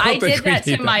 Like, so I did that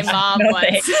to my mom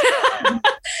once.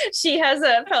 She has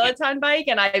a Peloton bike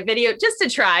and I videoed just to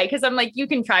try. Cause I'm like, you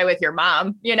can try with your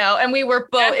mom, and we were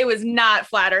both, it was not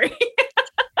flattering.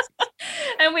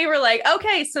 And we were like,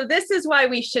 okay, so this is why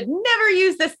we should never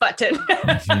use this button.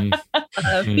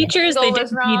 Features they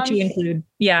didn't need to include.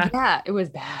 Yeah. Yeah, it was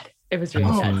bad. It was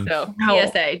really bad. So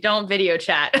PSA, don't video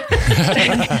chat.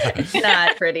 It's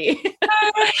not pretty.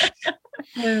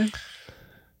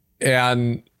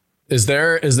 And is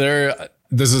there,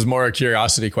 this is more a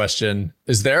curiosity question.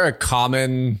 Is there a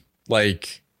common,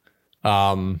 like,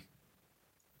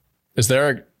 is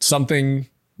there something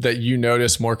that you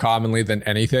notice more commonly than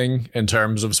anything in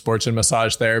terms of sports and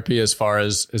massage therapy, as far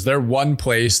as, is there one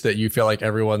place that you feel like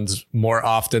everyone's more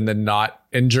often than not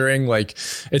injuring? Like,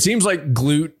 it seems like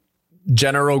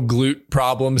general glute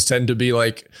problems tend to be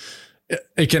like,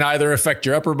 it can either affect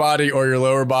your upper body or your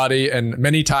lower body. And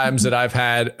many times that I've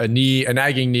had a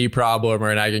nagging knee problem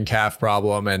or a nagging calf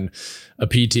problem, and a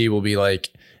PT will be like,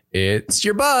 it's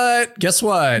your butt. Guess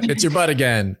what? It's your butt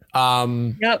again.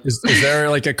 Yep. Is there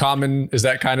like is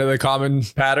that kind of the common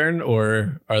pattern,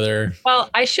 or are there? Well,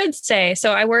 I should say,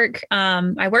 so I work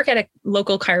at a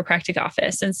local chiropractic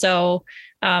office. And so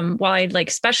while I like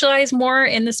specialize more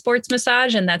in the sports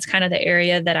massage, and that's kind of the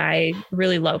area that I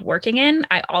really love working in,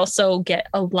 I also get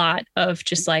a lot of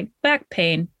just like back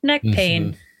pain, neck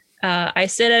pain. I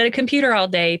sit at a computer all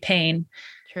day pain.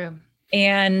 True.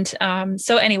 And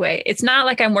so anyway, it's not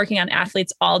like I'm working on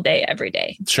athletes all day, every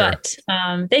day, but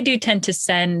they do tend to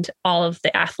send all of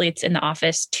the athletes in the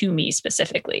office to me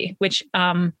specifically, which,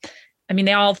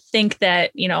 they all think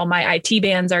that, my IT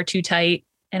bands are too tight.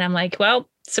 And I'm like, well,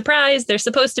 surprise, they're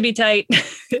supposed to be tight.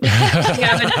 You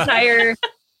have an entire,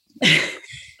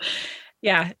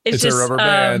 it's just a rubber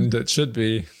band. It should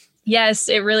be. Yes,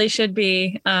 it really should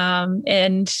be.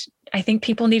 And I think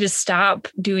people need to stop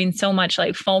doing so much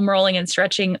like foam rolling and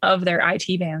stretching of their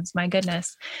IT bands. My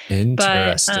goodness.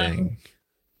 Interesting.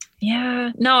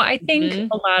 I think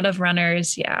a lot of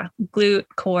runners, glute,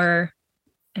 core.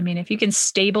 If you can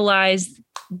stabilize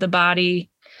the body,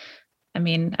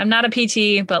 I'm not a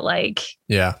PT, but like,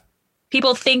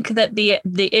 people think that the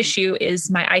issue is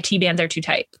my IT bands are too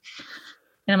tight.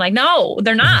 And I'm like, no,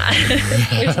 they're not.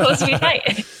 They're supposed to be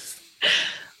tight.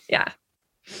 Yeah.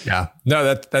 Yeah,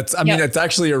 no, that's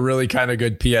actually a really kind of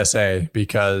good PSA,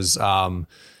 because one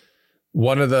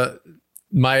of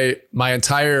my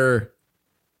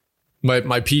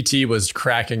PT was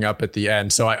cracking up at the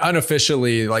end. So I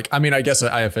unofficially, I guess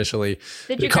I officially.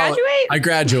 Did you graduate? I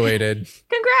graduated.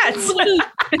 Congrats.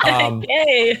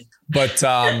 Yay. But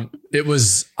it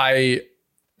was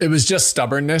just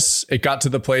stubbornness. It got to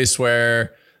the place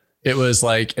where it was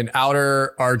like an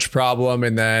outer arch problem,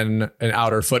 and then an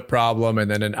outer foot problem, and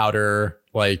then an outer,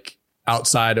 like,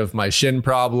 outside of my shin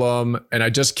problem. And I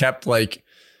just kept like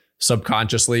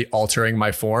subconsciously altering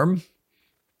my form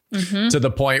to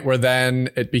the point where then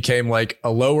it became like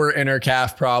a lower inner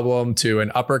calf problem to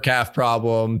an upper calf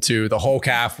problem to the whole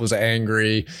calf was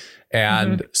angry.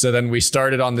 And so then we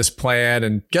started on this plan,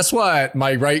 and guess what?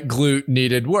 My right glute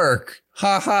needed work.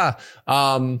 Ha ha.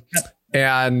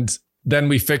 And then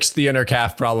we fixed the inner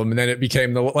calf problem, and then it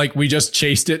became we just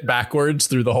chased it backwards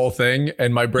through the whole thing.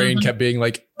 And my brain kept being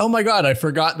like, oh my God, I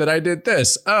forgot that I did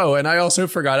this. Oh, and I also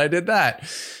forgot I did that.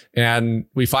 And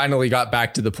we finally got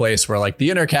back to the place where like the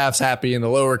inner calf's happy and the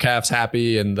lower calf's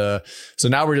happy. And so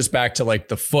now we're just back to like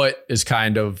the foot is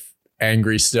kind of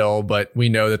angry still, but we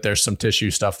know that there's some tissue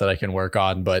stuff that I can work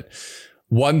on. But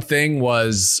one thing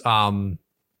was,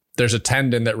 there's a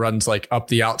tendon that runs like up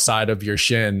the outside of your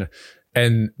shin.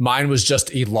 And mine was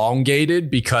just elongated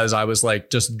because I was like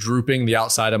just drooping the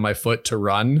outside of my foot to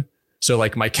run. So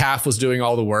like my calf was doing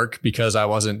all the work because I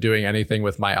wasn't doing anything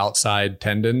with my outside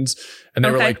tendons. And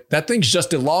they were like, that thing's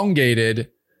just elongated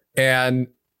and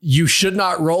you should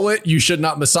not roll it. You should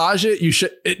not massage it.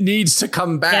 It needs to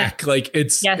come back. Yeah. Like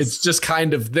it's just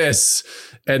kind of this,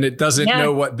 and it doesn't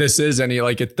know what this is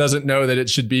it doesn't know that it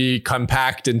should be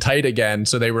compact and tight again.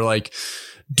 So they were like,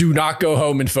 do not go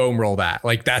home and foam roll that.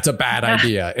 Like, that's a bad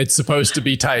idea. It's supposed to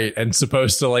be tight and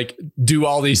supposed to like do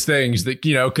all these things that,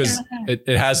 because it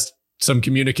has some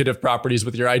communicative properties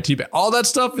with your IT. All that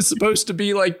stuff is supposed to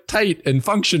be like tight and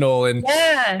functional, and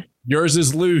yours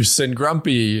is loose and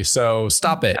grumpy. So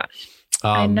stop it.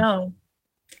 I know.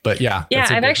 But yeah. Yeah,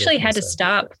 I've actually had to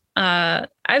stop.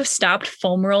 I've stopped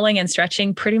foam rolling and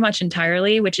stretching pretty much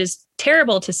entirely, which is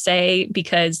terrible to say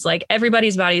because like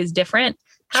everybody's body is different.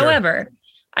 Sure. However,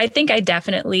 I think I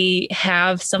definitely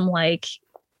have some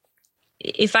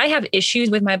if I have issues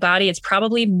with my body, it's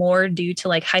probably more due to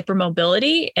like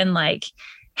hypermobility and like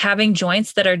having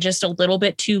joints that are just a little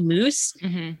bit too loose.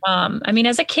 I mean,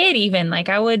 as a kid, even like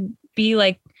I would be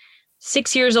like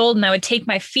 6 years old and I would take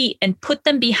my feet and put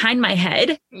them behind my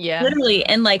head, literally,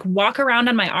 and like walk around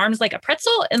on my arms like a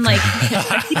pretzel. And like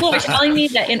people are telling me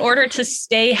that in order to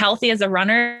stay healthy as a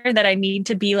runner, that I need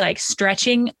to be like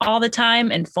stretching all the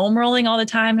time and foam rolling all the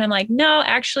time. And I'm like, no,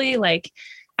 actually, like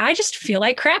I just feel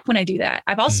like crap when I do that.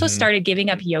 I've also started giving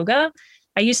up yoga.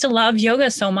 I used to love yoga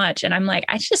so much. And I'm like,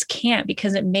 I just can't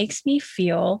because it makes me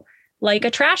feel like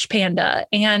a trash panda.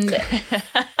 And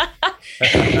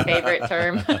favorite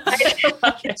term.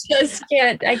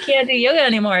 I can't do yoga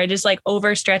anymore. It just like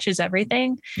overstretches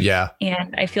everything. Yeah.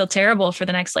 And I feel terrible for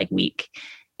the next like week.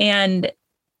 And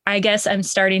I guess I'm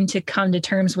starting to come to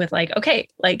terms with like, okay,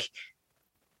 like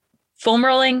foam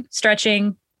rolling,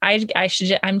 stretching.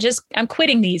 I'm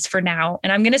quitting these for now.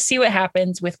 And I'm going to see what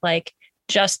happens with like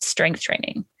just strength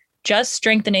training, just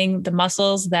strengthening the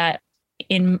muscles that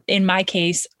in my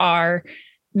case are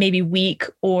maybe weak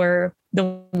or the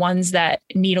ones that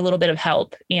need a little bit of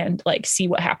help, and like see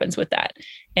what happens with that.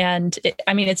 And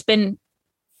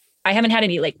I haven't had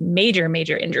any like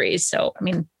major injuries. So, I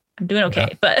mean, I'm doing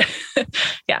okay, but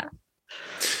yeah.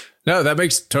 No, that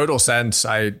makes total sense.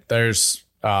 There's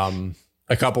a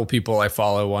couple people I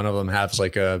follow. One of them has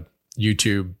like a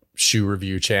YouTube shoe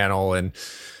review channel, and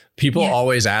people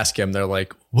always ask him, they're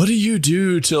like, what do you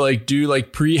do to like do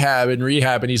like prehab and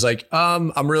rehab? And he's like,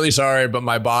 I'm really sorry, but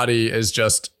my body is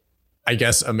just, I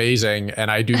guess, amazing.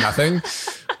 And I do nothing.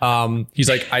 He's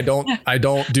like, I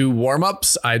don't do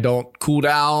warm-ups. I don't cool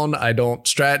down. I don't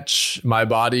stretch. My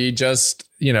body just,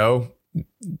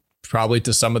 probably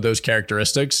to some of those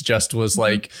characteristics just was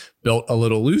like built a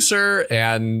little looser,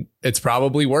 and it's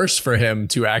probably worse for him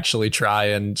to actually try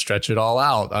and stretch it all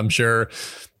out. I'm sure.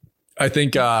 I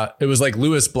think it was like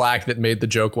Lewis Black that made the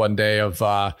joke one day of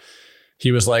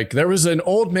he was like, there was an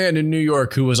old man in New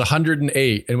York who was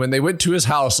 108. And when they went to his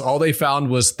house, all they found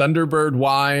was Thunderbird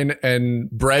wine and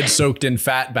bread soaked in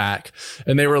fat back.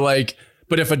 And they were like,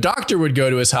 but if a doctor would go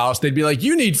to his house, they'd be like,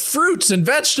 you need fruits and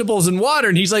vegetables and water.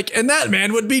 And he's like, and that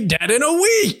man would be dead in a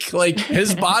week. Like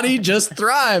his body just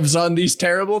thrives on these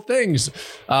terrible things.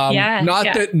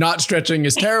 That not stretching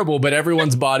is terrible, but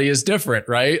everyone's body is different,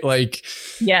 right? Like,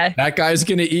 that guy's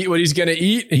going to eat what he's going to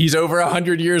eat. He's over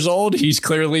 100 years old. He's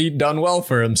clearly done well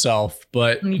for himself.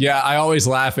 But I always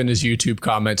laugh in his YouTube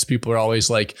comments. People are always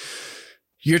like,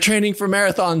 you're training for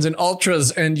marathons and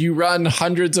ultras and you run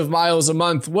hundreds of miles a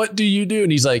month. What do you do?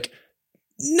 And he's like,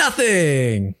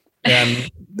 nothing.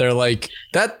 And they're like,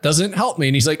 that doesn't help me.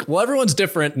 And he's like, well, everyone's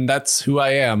different and that's who I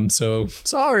am. So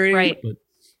sorry. Right. But,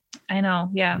 I know.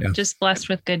 Yeah. Just blessed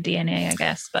with good DNA, I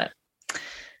guess. But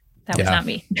that was not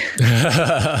me.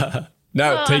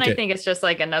 I think it's just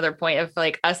like another point of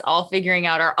like us all figuring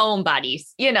out our own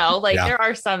bodies, there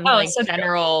are some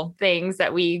general things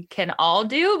that we can all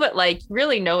do, but like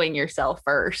really knowing yourself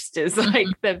first is like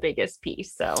the biggest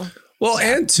piece. So,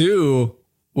 and two,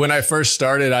 when I first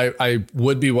started, I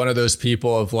would be one of those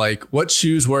people of like, what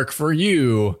shoes work for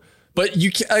you? But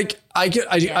you can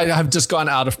I have just gone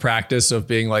out of practice of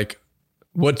being like,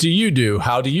 what do you do?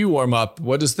 How do you warm up?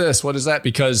 What is this? What is that?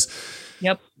 Because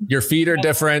Yep. Your feet are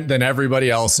different than everybody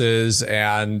else's,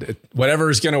 and whatever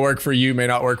is going to work for you may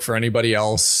not work for anybody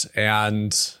else.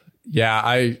 And yeah,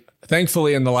 I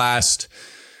thankfully I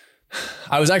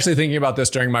was actually thinking about this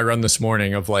during my run this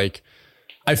morning of like,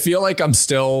 I feel like I'm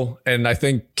still, and I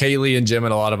think Kaylee and Jim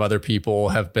and a lot of other people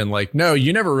have been like, no,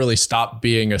 you never really stopped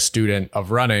being a student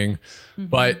of running. Mm-hmm.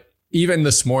 But even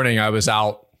this morning I was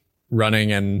out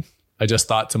running and I just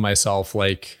thought to myself,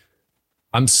 like,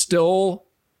 I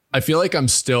feel like I'm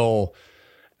still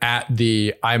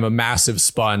I'm a massive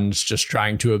sponge just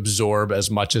trying to absorb as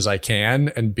much as I can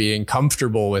and being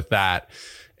comfortable with that.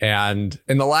 And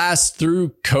through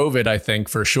COVID, I think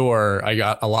for sure, I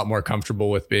got a lot more comfortable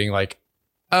with being like,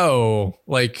 oh,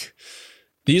 like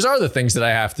these are the things that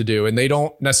I have to do. And they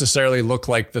don't necessarily look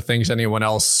like the things anyone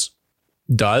else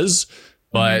does,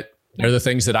 but they're the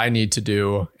things that I need to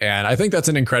do. And I think that's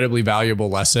an incredibly valuable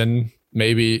lesson.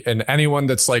 Maybe, and anyone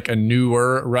that's like a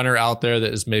newer runner out there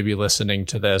that is maybe listening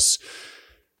to this,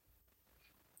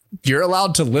 you're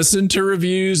allowed to listen to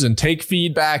reviews and take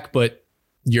feedback, but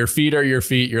your feet are your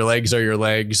feet, your legs are your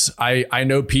legs. I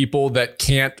know people that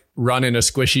can't run in a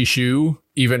squishy shoe,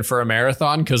 even for a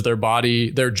marathon, because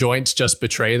their joints just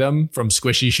betray them from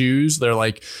squishy shoes. They're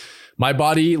like, my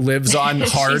body lives on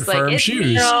hard, firm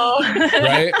shoes. No.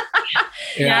 Right.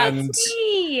 And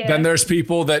then there's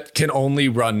people that can only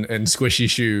run in squishy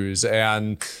shoes.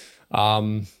 And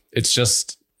it's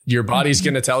just your body's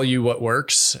going to tell you what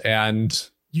works. And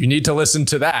you need to listen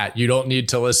to that. You don't need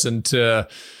to listen to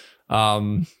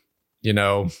the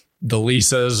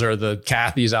Lisas or the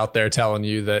Kathys out there telling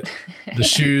you that the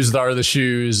shoes are the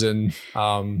shoes. And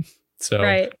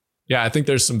right. Yeah, I think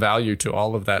there's some value to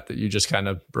all of that you just kind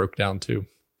of broke down too.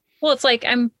 Well, it's like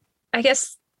I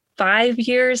guess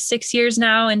 6 years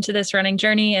now into this running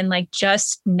journey, and like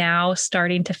just now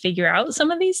starting to figure out some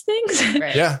of these things.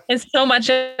 Right. Yeah. And so much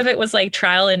of it was like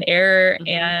trial and error,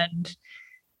 and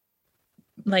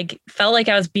like felt like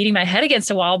I was beating my head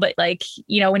against a wall, but like,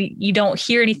 when you don't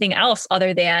hear anything else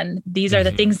other than these are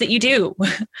the things that you do.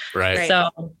 Right.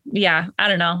 So yeah, I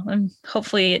don't know. And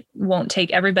hopefully it won't take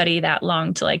everybody that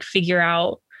long to like figure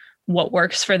out what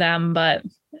works for them, but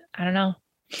I don't know.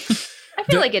 I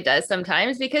feel like it does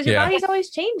sometimes because your body's always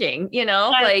changing,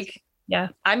 like, yeah,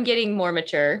 I'm getting more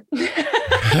mature.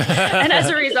 And as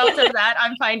a result of that,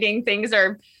 I'm finding things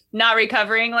are not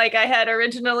recovering like I had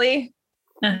originally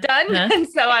done. And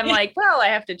so I'm like, well, I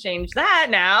have to change that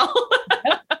now.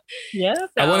 Yeah. So.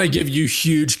 I want to give you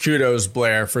huge kudos,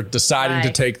 Blair, for deciding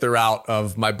to take the route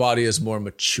of my body is more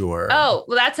mature. Oh,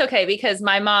 well, that's okay, because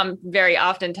my mom very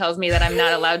often tells me that I'm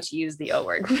not allowed to use the O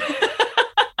word.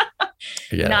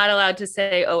 Not allowed to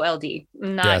say OLD.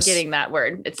 Not getting that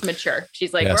word. It's mature.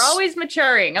 She's like, we're always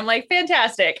maturing. I'm like,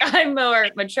 fantastic. I'm more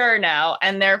mature now.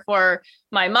 And therefore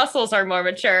my muscles are more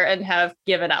mature and have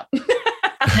given up.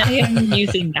 I am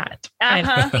using that.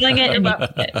 I'm feeling it and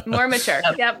it. More mature.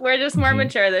 Yep. We're just more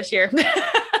mature this year.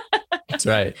 That's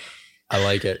right. I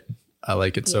like it. I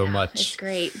like it so much. It's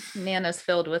great. Nana's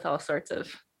filled with all sorts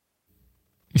of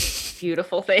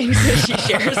beautiful things that she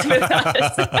shares with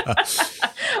us.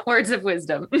 Words of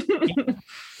wisdom.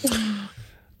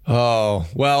 Oh,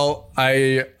 well,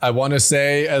 I want to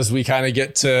say, as we kind of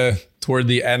get toward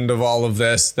the end of all of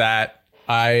this, that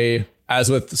as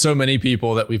with so many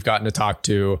people that we've gotten to talk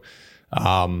to,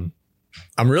 I'm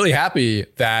really happy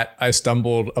that I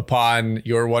stumbled upon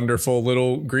your wonderful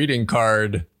little greeting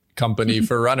card company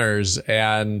for runners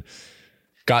and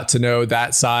got to know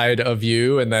that side of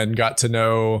you, and then got to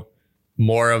know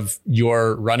more of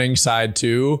your running side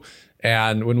too.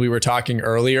 And when we were talking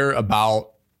earlier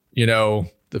about,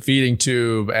 the feeding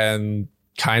tube and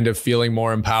kind of feeling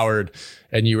more empowered,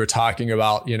 and you were talking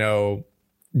about,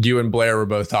 you and Blair were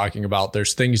both talking about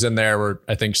there's things in there where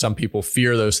I think some people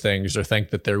fear those things or think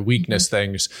that they're weakness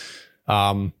things.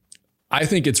 I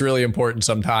think it's really important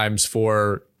sometimes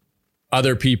for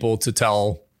other people to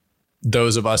tell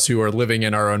those of us who are living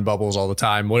in our own bubbles all the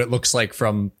time what it looks like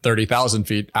from 30,000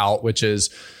 feet out, which is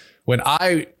when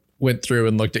I went through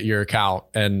and looked at your account.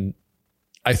 And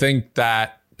I think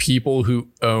that people who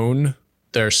own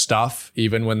their stuff,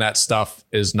 even when that stuff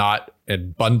is not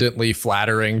abundantly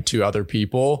flattering to other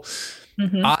people,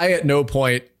 I at no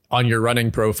point on your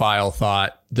running profile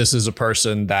thought this is a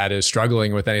person that is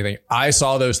struggling with anything. I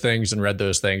saw those things and read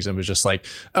those things and was just like,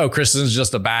 oh, Kristen's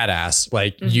just a badass.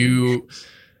 Like you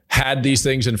had these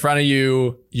things in front of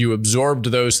you, you absorbed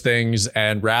those things,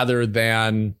 and rather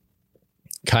than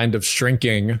kind of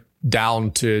shrinking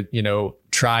down to,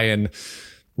 try and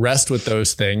rest with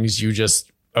those things, you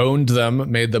just owned them,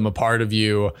 made them a part of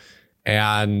you.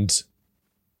 And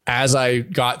as I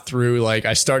got through, like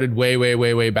I started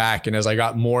way back. And as I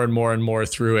got more and more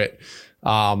through it,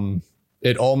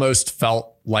 it almost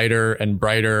felt lighter and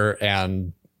brighter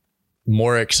and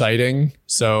more exciting.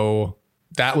 So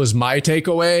that was my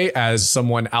takeaway as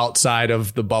someone outside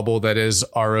of the bubble that is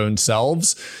our own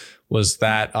selves, was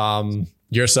that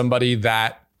you're somebody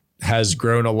that has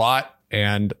grown a lot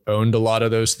and owned a lot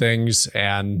of those things.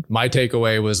 And my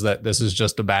takeaway was that this is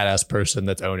just a badass person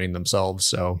that's owning themselves.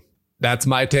 So that's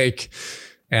my take.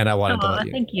 And I wanted to let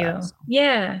you. Thank you.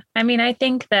 Yeah. I mean, I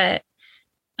think that,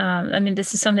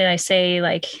 this is something I say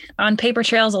like on Paper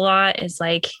Trails a lot, is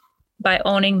like by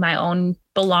owning my own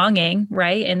belonging,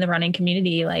 right, in the running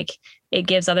community, like it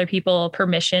gives other people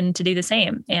permission to do the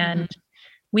same. And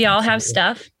we all have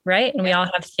stuff, right? And we all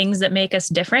have things that make us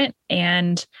different.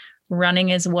 And running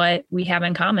is what we have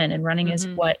in common, and running is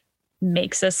what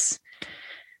makes us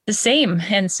the same.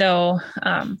 And so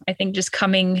I think just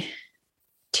coming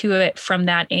to it from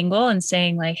that angle and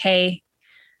saying like, hey,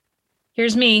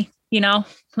 here's me,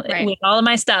 with all of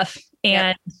my stuff.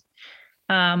 And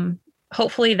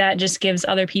hopefully that just gives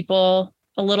other people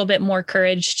a little bit more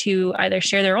courage to either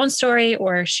share their own story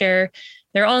or share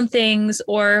their own things,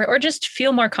 or just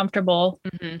feel more comfortable,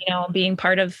 being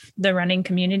part of the running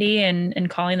community and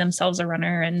calling themselves a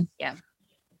runner, and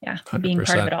being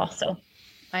part of it all. So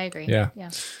I agree. Yeah.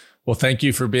 Well, thank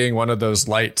you for being one of those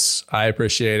lights. I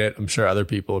appreciate it. I'm sure other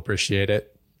people appreciate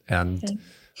it. And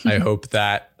I hope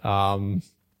that,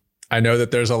 I know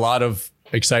that there's a lot of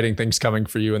exciting things coming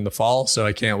for you in the fall. So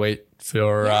I can't wait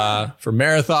for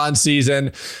marathon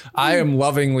season. I am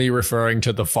lovingly referring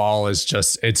to the fall as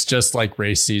it's just like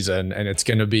race season, and it's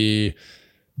going to be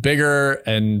bigger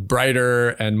and brighter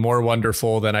and more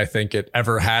wonderful than I think it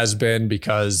ever has been,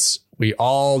 because we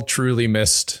all truly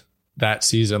missed that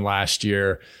season last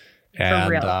year.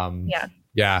 And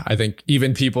I think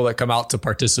even people that come out to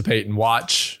participate and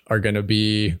watch are going to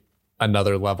be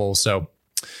another level. So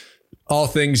all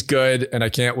things good. And I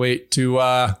can't wait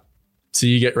to see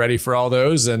you get ready for all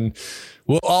those. And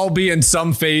we'll all be in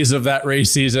some phase of that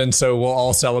race season. So we'll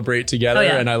all celebrate together.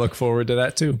 And I look forward to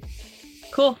that too.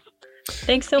 Cool.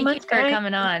 Thanks so much for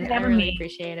coming on. I really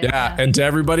appreciate it. Yeah. And to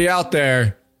everybody out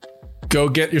there, go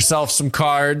get yourself some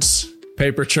cards.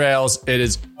 Paper Trails. It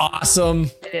is awesome.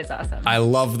 It is awesome. I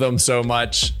love them so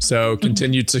much. So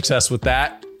continued success with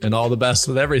that, and all the best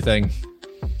with everything.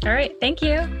 All right. Thank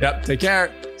you. Yep. Take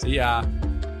care. See ya.